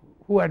court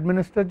who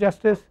administer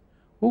justice?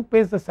 Who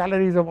pays the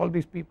salaries of all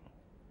these people?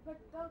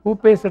 Who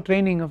pays the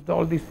training of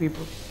all these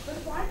people? But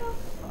the point of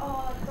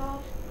the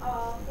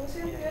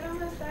Gaussian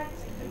theorem is that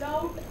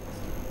without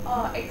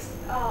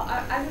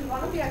as in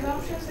one of the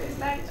assumptions is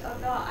that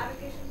the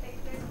allocation takes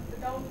place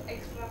without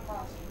extra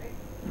cost, right?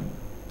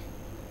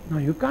 No,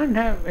 you can't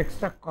have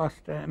extra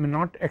cost, I mean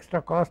not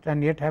extra cost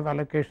and yet have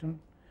allocation.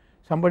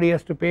 Somebody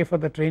has to pay for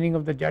the training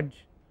of the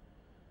judge,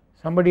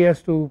 somebody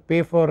has to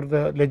pay for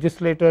the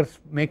legislators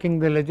making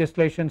the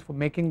legislations, for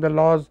making the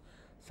laws,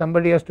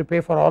 somebody has to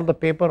pay for all the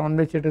paper on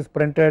which it is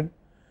printed,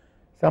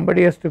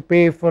 somebody has to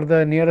pay for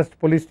the nearest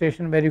police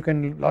station where you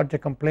can lodge a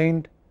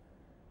complaint.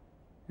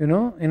 You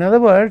know, in other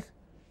words,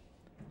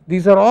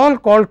 these are all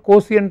called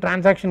quotient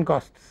transaction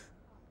costs,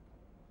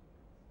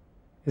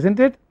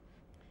 isn't it?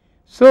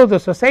 So the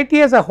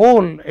society as a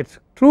whole, it is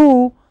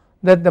true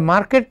that the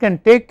market can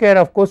take care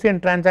of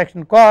quotient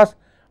transaction costs,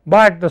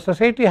 but the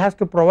society has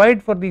to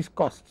provide for these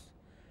costs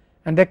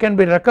and they can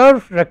be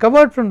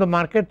recovered from the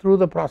market through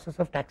the process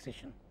of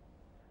taxation.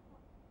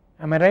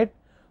 Am I right?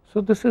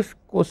 So, this is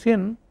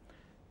quotient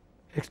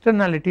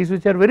externalities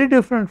which are very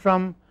different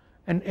from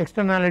an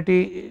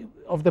externality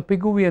of the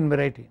Pigouvian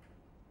variety.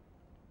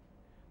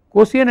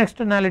 Quotient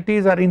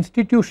externalities are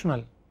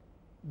institutional,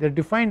 they are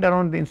defined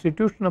around the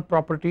institution of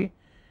property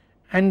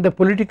and the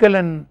political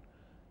and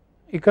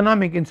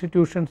economic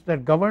institutions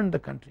that govern the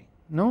country.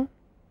 No?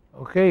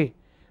 Okay.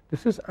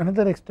 This is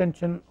another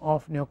extension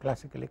of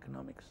neoclassical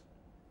economics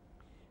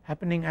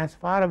happening as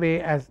far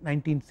away as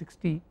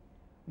 1960,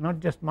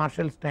 not just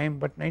Marshall's time,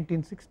 but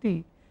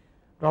 1960.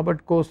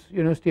 Robert Coase,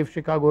 University of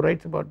Chicago,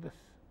 writes about this.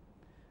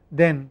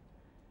 Then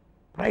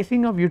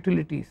pricing of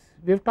utilities,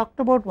 we have talked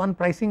about one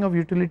pricing of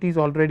utilities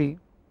already.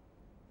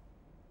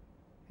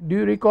 Do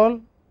you recall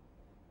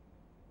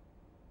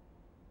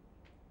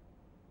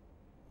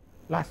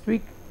last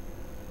week?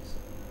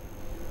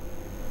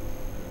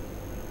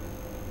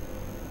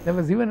 There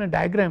was even a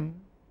diagram.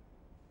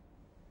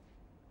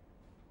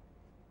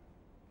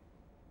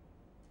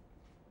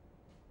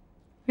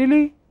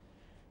 Really?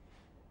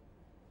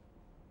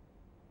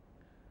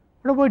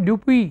 What about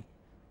Dupuy?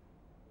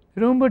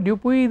 Remember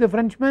Dupuy, the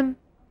Frenchman?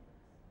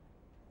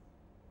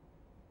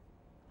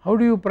 How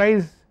do you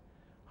price,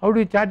 how do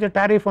you charge a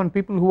tariff on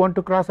people who want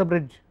to cross a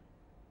bridge?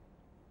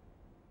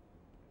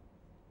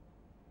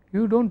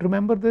 You do not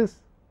remember this?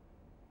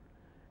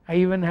 I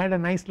even had a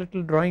nice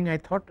little drawing, I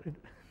thought.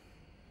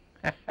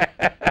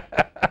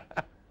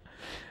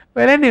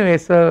 Well, anyway,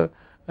 so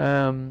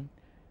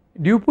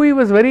Dupuy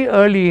was very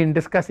early in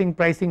discussing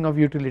pricing of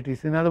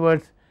utilities. In other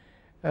words,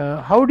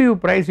 how do you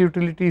price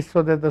utilities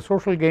so that the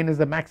social gain is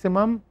the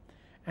maximum,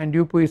 and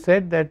Dupuy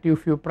said that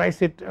if you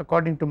price it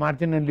according to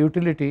marginal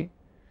utility,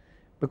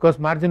 because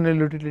marginal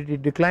utility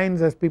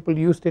declines as people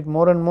used it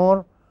more and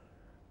more,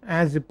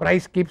 as the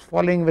price keeps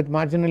falling with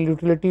marginal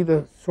utility,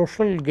 the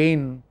social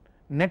gain,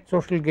 net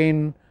social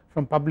gain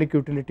from public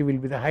utility will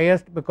be the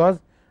highest, because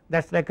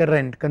that is like a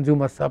rent,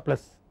 consumer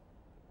surplus.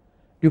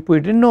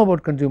 Dupuy did not know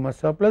about consumer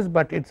surplus,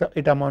 but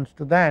it amounts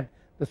to that,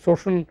 the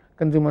social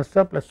consumer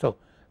surplus. So,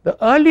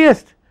 the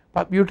earliest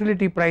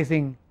utility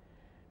pricing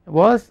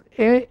was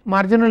a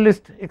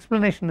marginalist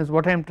explanation, is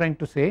what I am trying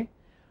to say.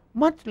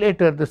 Much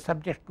later the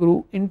subject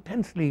grew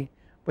intensely.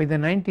 By the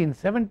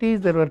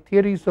 1970s there were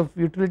theories of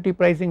utility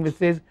pricing which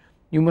says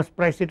you must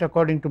price it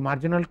according to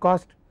marginal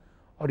cost,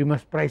 or you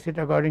must price it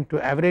according to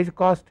average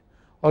cost,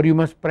 or you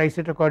must price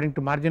it according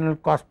to marginal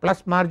cost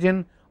plus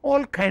margin,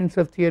 all kinds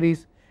of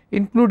theories,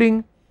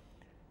 including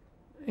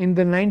in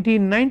the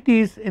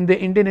 1990s in the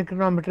Indian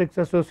Econometrics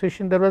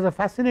Association there was a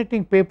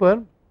fascinating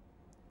paper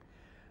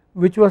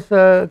which was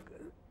a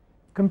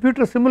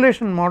computer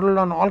simulation model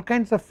on all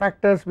kinds of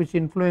factors which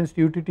influenced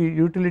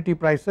utility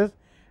prices,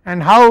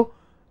 and how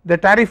the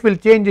tariff will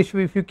change if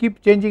you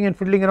keep changing and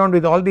fiddling around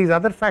with all these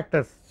other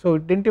factors. So,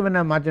 it did not even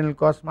have marginal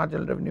cost,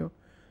 marginal revenue.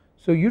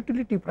 So,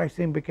 utility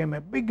pricing became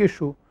a big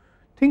issue.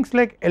 Things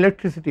like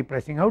electricity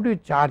pricing, how do you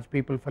charge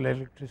people for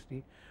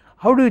electricity,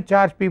 how do you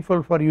charge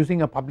people for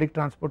using a public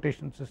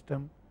transportation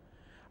system,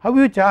 how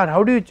do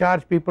you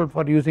charge people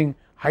for using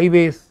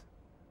highways,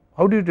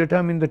 how do you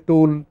determine the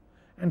toll,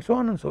 and so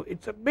on and so. It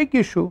is a big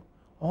issue.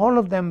 All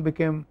of them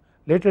became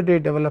later day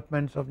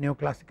developments of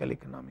neoclassical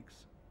economics,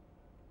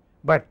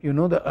 but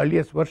the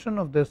earliest version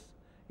of this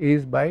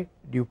is by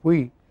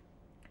Dupuy.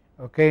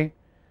 Okay.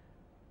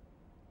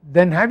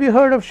 Then have you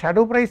heard of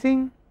shadow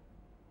pricing?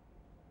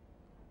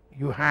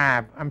 You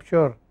have, I am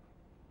sure.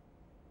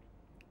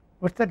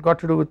 What is that got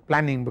to do with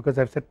planning, because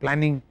I have said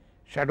planning,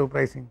 shadow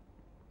pricing.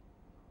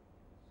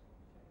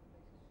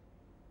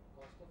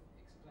 Cost of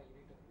extra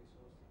unit of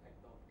resource at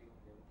the optimum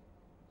level.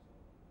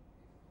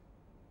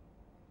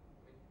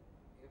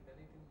 So, if you have done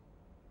it in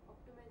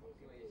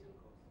optimization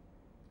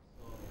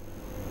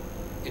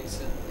cost.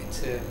 So,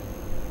 it's a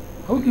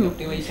How do you,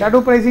 optimization.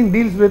 shadow pricing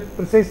deals with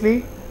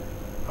precisely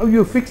how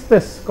you fix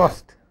this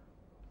cost.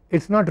 It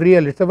is not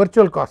real, it is a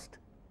virtual cost.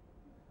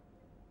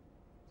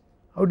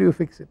 How do you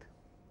fix it?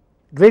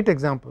 Great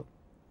example.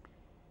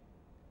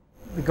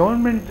 The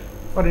government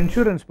for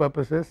insurance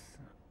purposes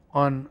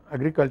on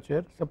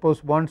agriculture,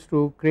 suppose wants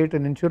to create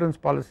an insurance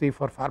policy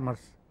for farmers.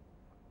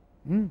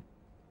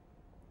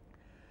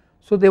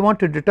 So, they want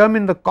to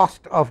determine the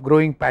cost of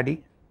growing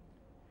paddy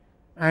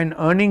and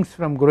earnings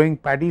from growing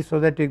paddy, so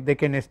that they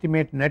can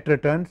estimate net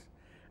returns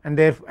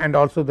and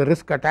also the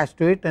risk attached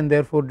to it, and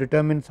therefore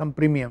determine some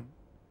premium.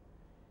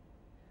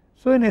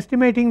 So, in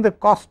estimating the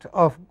cost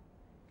of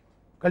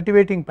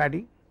cultivating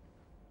paddy,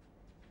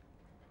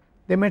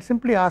 they might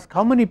simply ask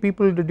how many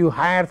people did you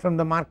hire from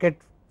the market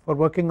for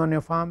working on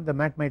your farm. The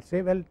might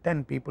say, well,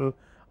 10 people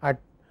at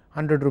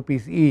 100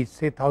 rupees each,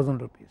 say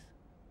 1000 rupees.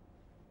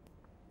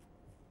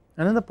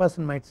 Another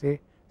person might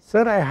say,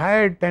 sir, I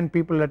hired 10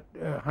 people at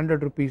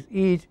 100 rupees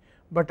each,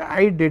 but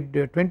I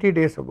did 20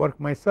 days of work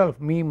myself,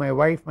 me, my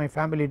wife, my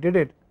family did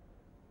it.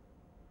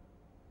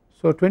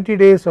 So, 20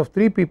 days of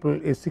 3 people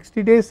is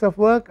 60 days of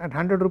work at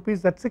 100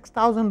 rupees, that is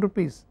 6000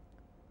 rupees.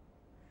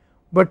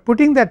 but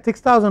putting that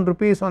 6,000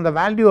 rupees on the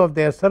value of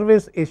their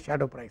service is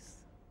shadow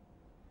price.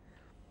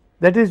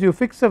 That is, you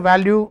fix a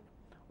value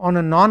on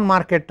a non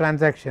market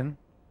transaction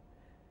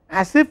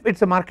as if it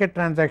is a market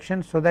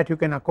transaction, so that you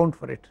can account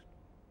for it,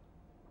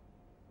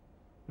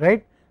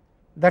 right.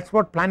 That is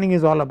what planning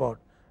is all about.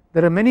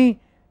 There are many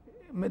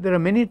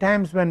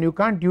times when you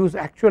can't use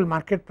actual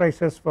market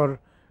prices for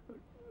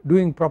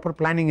doing proper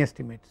planning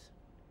estimates.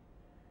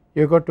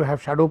 You have got to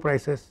have shadow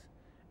prices,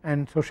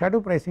 and so shadow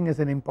pricing is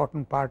an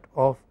important part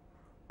of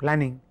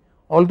planning.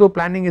 Although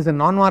planning is a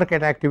non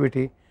market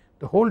activity,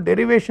 the whole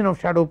derivation of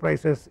shadow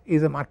prices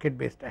is a market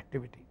based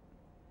activity.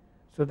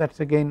 So that is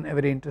again a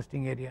very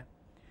interesting area.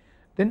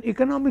 Then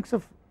economics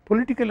of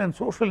political and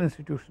social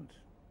institutions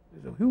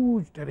is a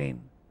huge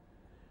terrain.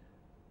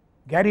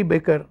 Gary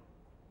Becker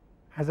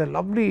has a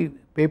lovely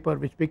paper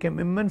which became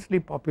immensely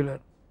popular,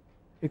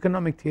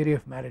 Economic Theory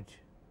of Marriage,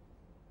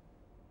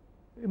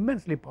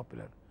 immensely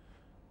popular.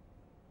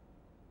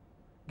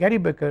 Gary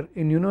Becker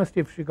in University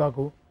of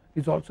Chicago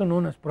is also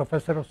known as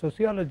professor of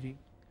sociology,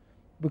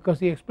 because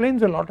he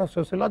explains a lot of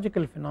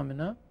sociological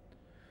phenomena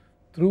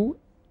through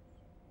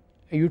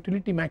a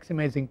utility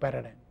maximizing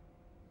paradigm,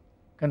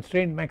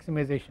 constraint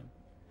maximization.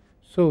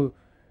 So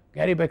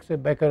Gary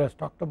Becker has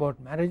talked about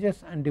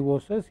marriages and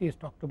divorces, he has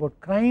talked about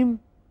crime,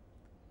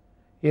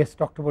 he has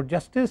talked about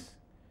justice.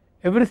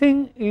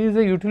 Everything is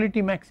a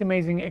utility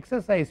maximizing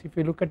exercise if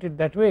you look at it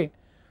that way.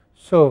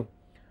 So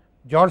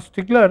George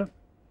Stigler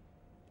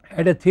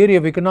had a theory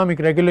of economic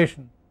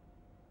regulation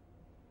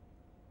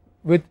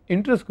with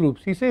interest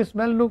groups. He says,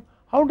 well, look,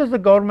 how does the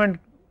government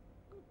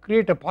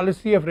create a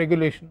policy of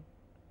regulation?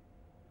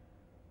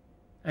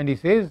 And he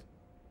says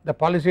the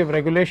policy of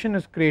regulation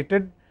is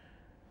created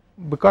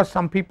because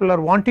some people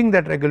are wanting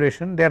that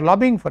regulation, they are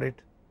lobbying for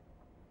it.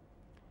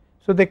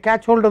 So they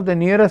catch hold of the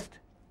nearest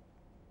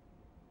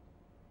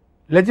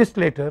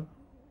legislator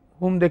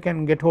whom they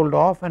can get hold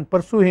of and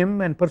pursue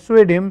him and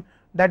persuade him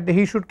that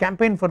he should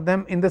campaign for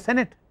them in the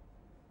Senate,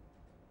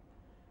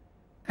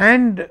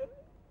 and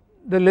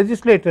the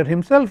legislator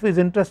himself is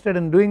interested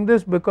in doing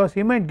this because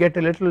he might get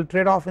a little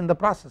trade off in the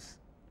process.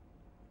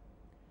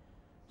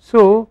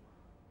 So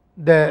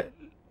the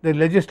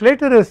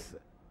legislator is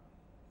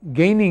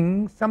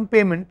gaining some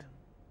payment,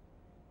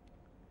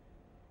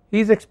 he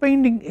is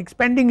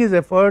expending his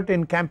effort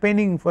in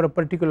campaigning for a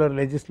particular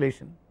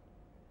legislation,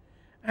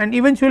 and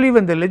eventually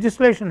when the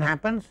legislation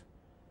happens,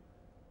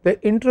 the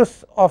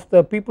interests of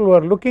the people who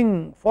are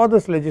looking for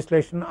this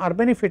legislation are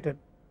benefited.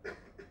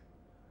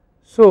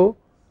 So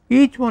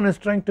each one is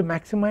trying to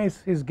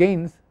maximize his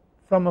gains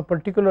from a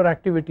particular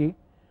activity,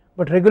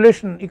 but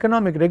regulation,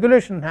 economic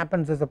regulation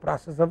happens as a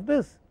process of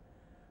this.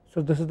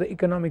 So this is the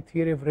economic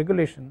theory of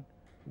regulation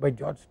by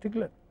George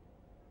Stigler.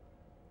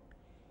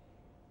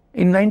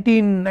 In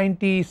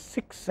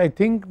 1996 I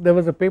think there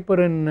was a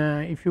paper in,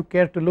 if you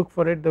care to look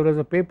for it, there was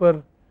a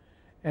paper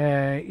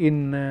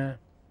in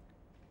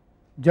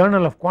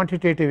Journal of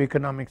Quantitative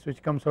Economics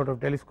which comes out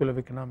of Delhi School of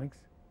Economics,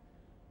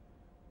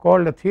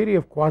 called a theory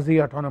of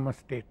quasi autonomous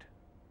state,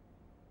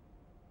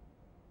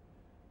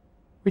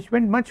 which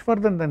went much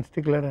further than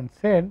Stigler and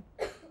said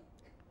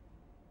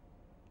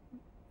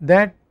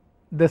that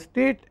the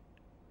state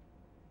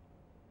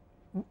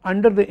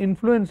under the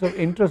influence of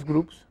interest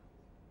groups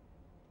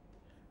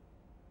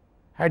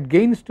had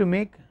gains to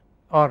make,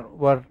 or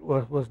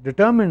was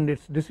determined,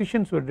 its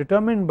decisions were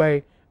determined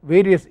by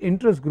various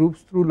interest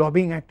groups through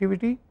lobbying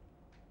activity.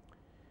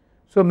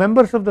 So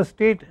members of the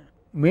state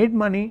made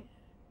money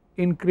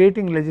in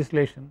creating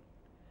legislation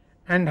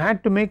and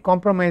had to make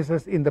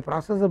compromises in the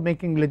process of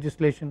making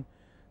legislation.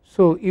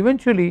 So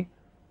eventually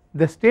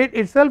the state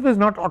itself is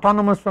not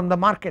autonomous from the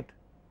market,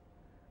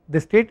 the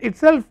state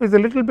itself is a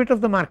little bit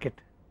of the market.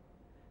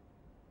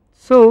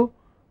 So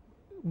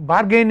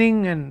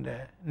bargaining and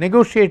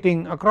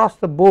negotiating across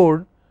the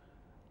board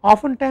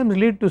oftentimes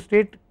lead to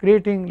state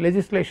creating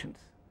legislations,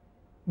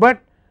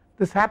 but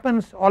this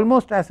happens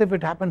almost as if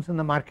it happens in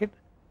the market,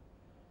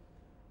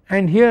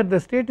 and here the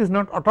state is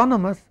not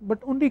autonomous but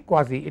only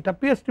quasi, it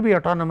appears to be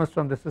autonomous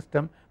from the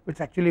system but it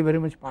is actually very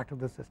much part of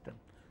the system.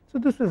 So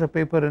this was a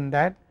paper in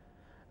that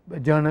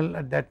journal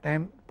at that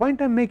time.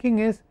 Point I am making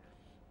is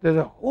there is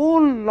a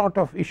whole lot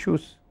of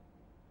issues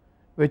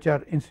which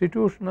are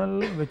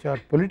institutional, which are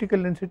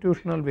political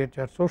institutional, which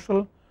are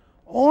social,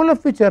 all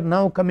of which are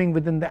now coming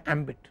within the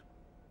ambit.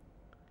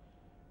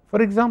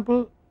 For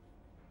example,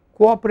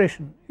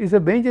 cooperation is a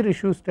major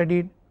issue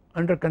studied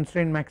under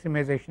constraint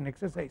maximization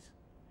exercise.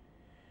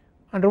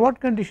 Under what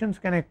conditions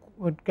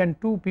can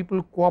two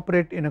people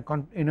cooperate in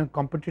a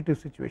competitive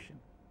situation?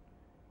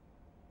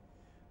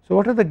 So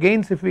what are the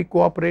gains if we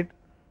cooperate?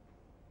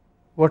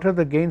 What are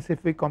the gains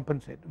if we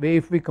compensate,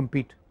 if we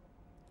compete?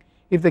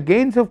 If the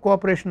gains of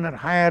cooperation are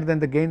higher than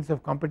the gains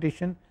of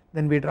competition,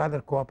 then we would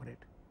rather cooperate.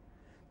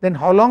 Then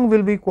how long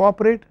will we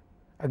cooperate?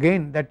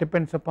 Again that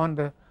depends upon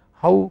the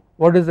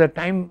what is the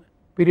time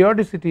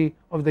periodicity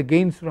of the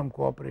gains from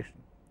cooperation.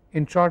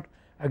 In short,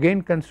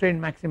 again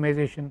constraint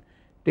maximization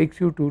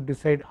takes you to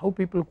decide how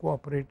people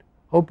cooperate,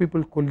 how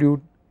people collude,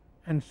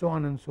 and so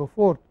on and so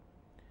forth.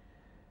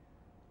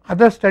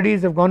 Other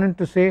studies have gone in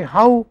to say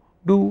how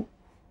do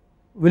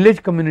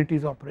village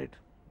communities operate,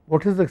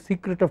 what is the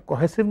secret of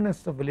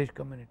cohesiveness of village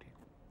community.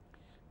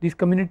 These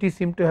communities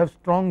seem to have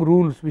strong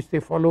rules which they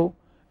follow,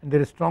 and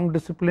there is strong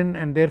discipline,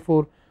 and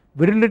therefore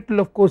very little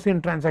of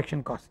quotient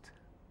transaction cost,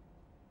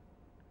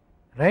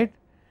 right.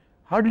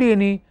 Hardly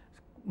any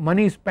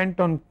money spent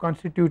on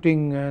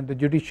constituting the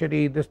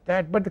judiciary, this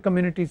that, but the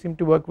communities seem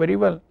to work very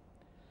well.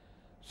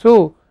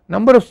 So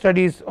number of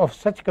studies of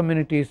such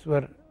communities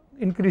were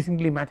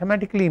increasingly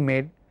mathematically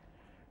made,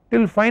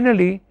 till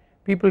finally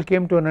people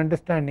came to an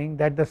understanding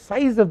that the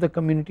size of the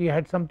community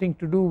had something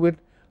to do with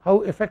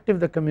how effective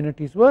the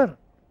communities were.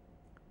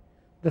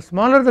 The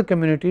smaller the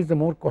communities, the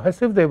more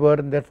cohesive they were,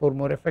 and therefore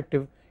more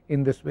effective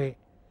in this way.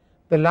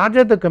 The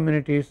larger the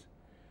communities,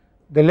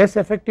 the less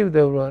effective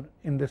they were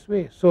in this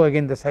way. So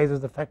again the size of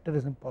the factor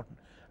is important.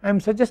 I am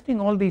suggesting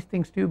all these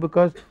things to you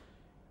because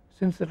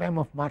since the time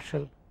of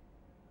Marshall,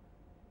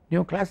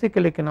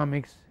 neoclassical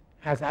economics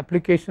as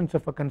applications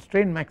of a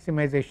constraint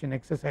maximization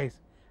exercise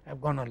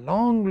have gone a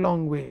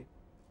long way.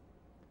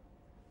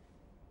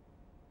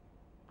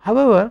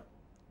 However,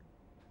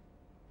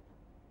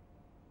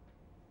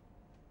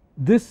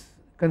 this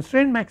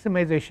constraint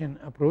maximization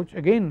approach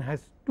again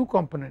has two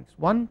components,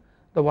 one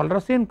the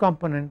Walrasian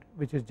component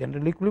which is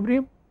general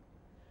equilibrium,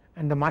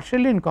 and the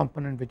Marshallian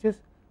component which is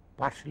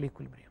partial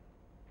equilibrium.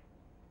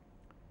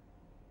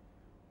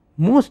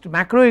 Most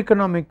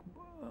macroeconomic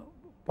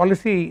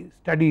policy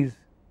studies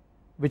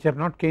which are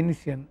not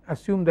Keynesian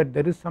assume that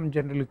there is some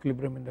general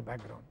equilibrium in the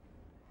background,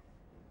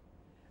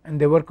 and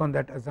they work on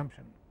that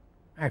assumption.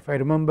 If I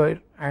remember,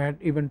 I had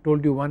even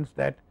told you once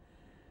that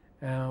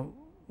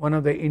one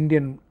of the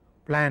Indian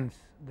plans,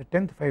 the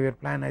 10th 5-year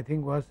plan I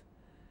think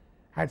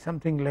had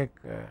something like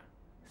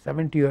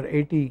 70 or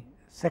 80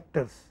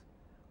 sectors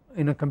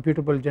in a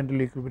computable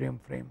general equilibrium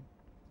frame.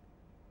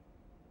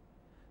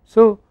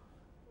 So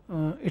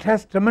it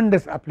has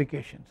tremendous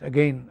applications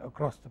again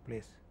across the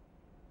place.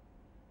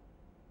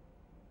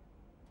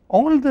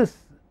 All this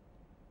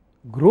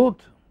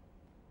growth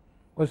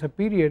was a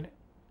period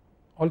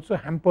also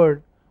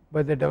hampered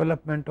by the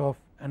development of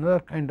another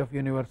kind of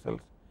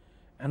universals,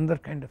 another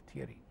kind of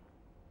theory.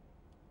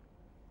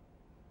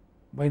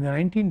 By the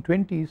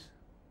 1920s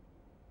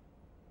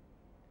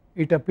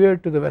it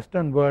appeared to the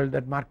western world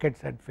that markets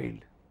had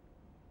failed.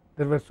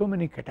 There were so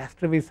many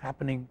catastrophes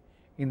happening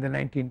in the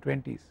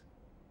 1920s,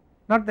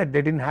 not that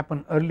they did not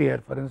happen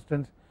earlier. For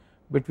instance,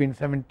 between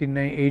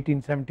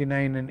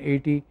 1879 and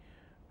 80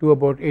 to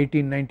about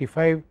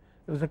 1895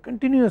 there was a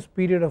continuous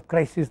period of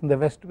crisis in the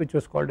West which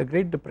was called a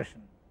Great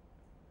Depression.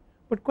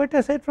 But quite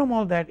aside from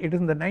all that, it is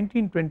in the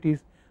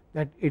 1920s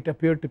that it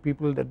appeared to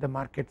people that the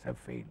markets have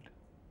failed.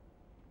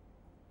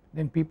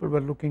 Then people were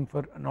looking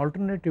for an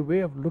alternative way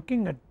of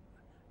looking at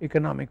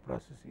economic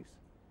processes,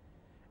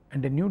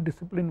 and a new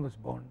discipline was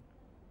born,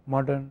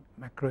 modern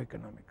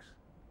macroeconomics.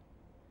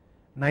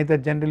 Neither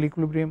general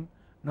equilibrium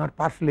nor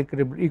partial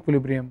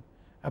equilibrium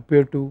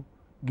appear to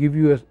give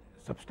you a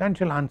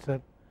substantial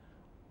answer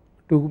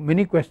to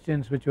many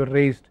questions which were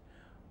raised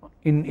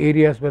in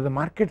areas where the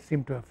markets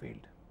seem to have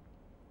failed.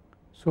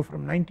 So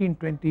from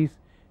 1920s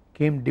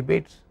came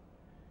debates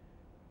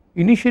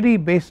initially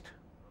based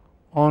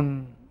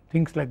on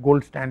things like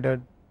gold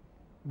standard,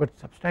 but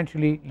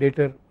substantially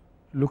later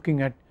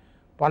looking at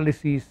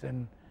policies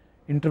and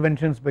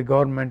interventions by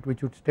government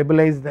which would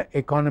stabilize the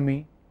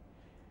economy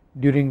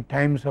during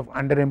times of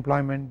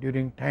underemployment,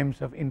 during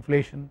times of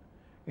inflation.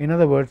 In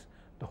other words,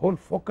 the whole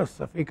focus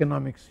of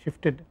economics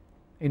shifted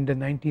in the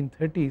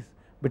 1930s,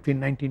 between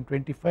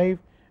 1925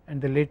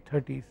 and the late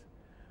 30s,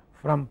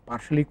 from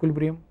partial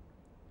equilibrium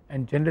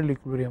and general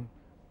equilibrium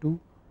to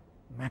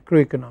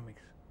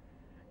macroeconomics,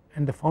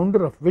 and the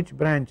founder of which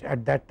branch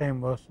at that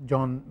time was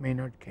John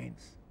Maynard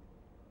Keynes.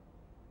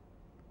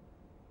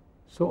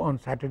 So on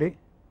Saturday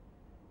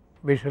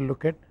we shall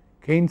look at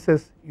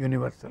Keynes's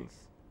universals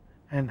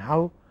and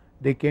how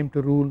they came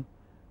to rule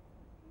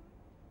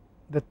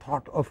the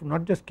thought of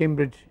not just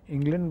Cambridge,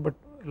 England, but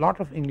a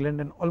lot of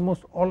England and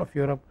almost all of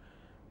Europe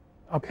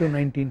up to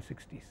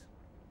 1960s.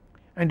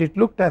 And it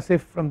looked as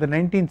if from the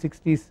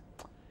 1960s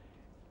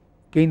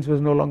Keynes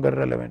was no longer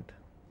relevant.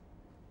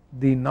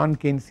 The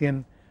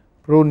non-Keynesian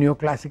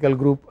pro-neoclassical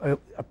group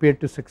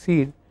appeared to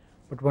succeed,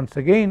 but once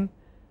again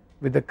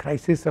with the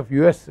crisis of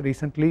US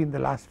recently in the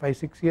last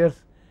 5-6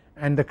 years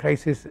and the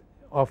crisis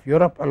of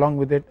Europe along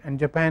with it and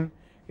Japan,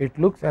 it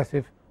looks as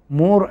if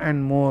more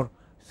and more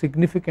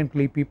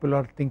significantly people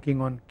are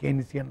thinking on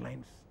Keynesian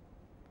lines.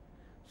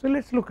 So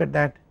let us look at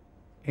that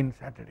in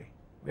Saturday.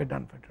 We are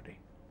done for today.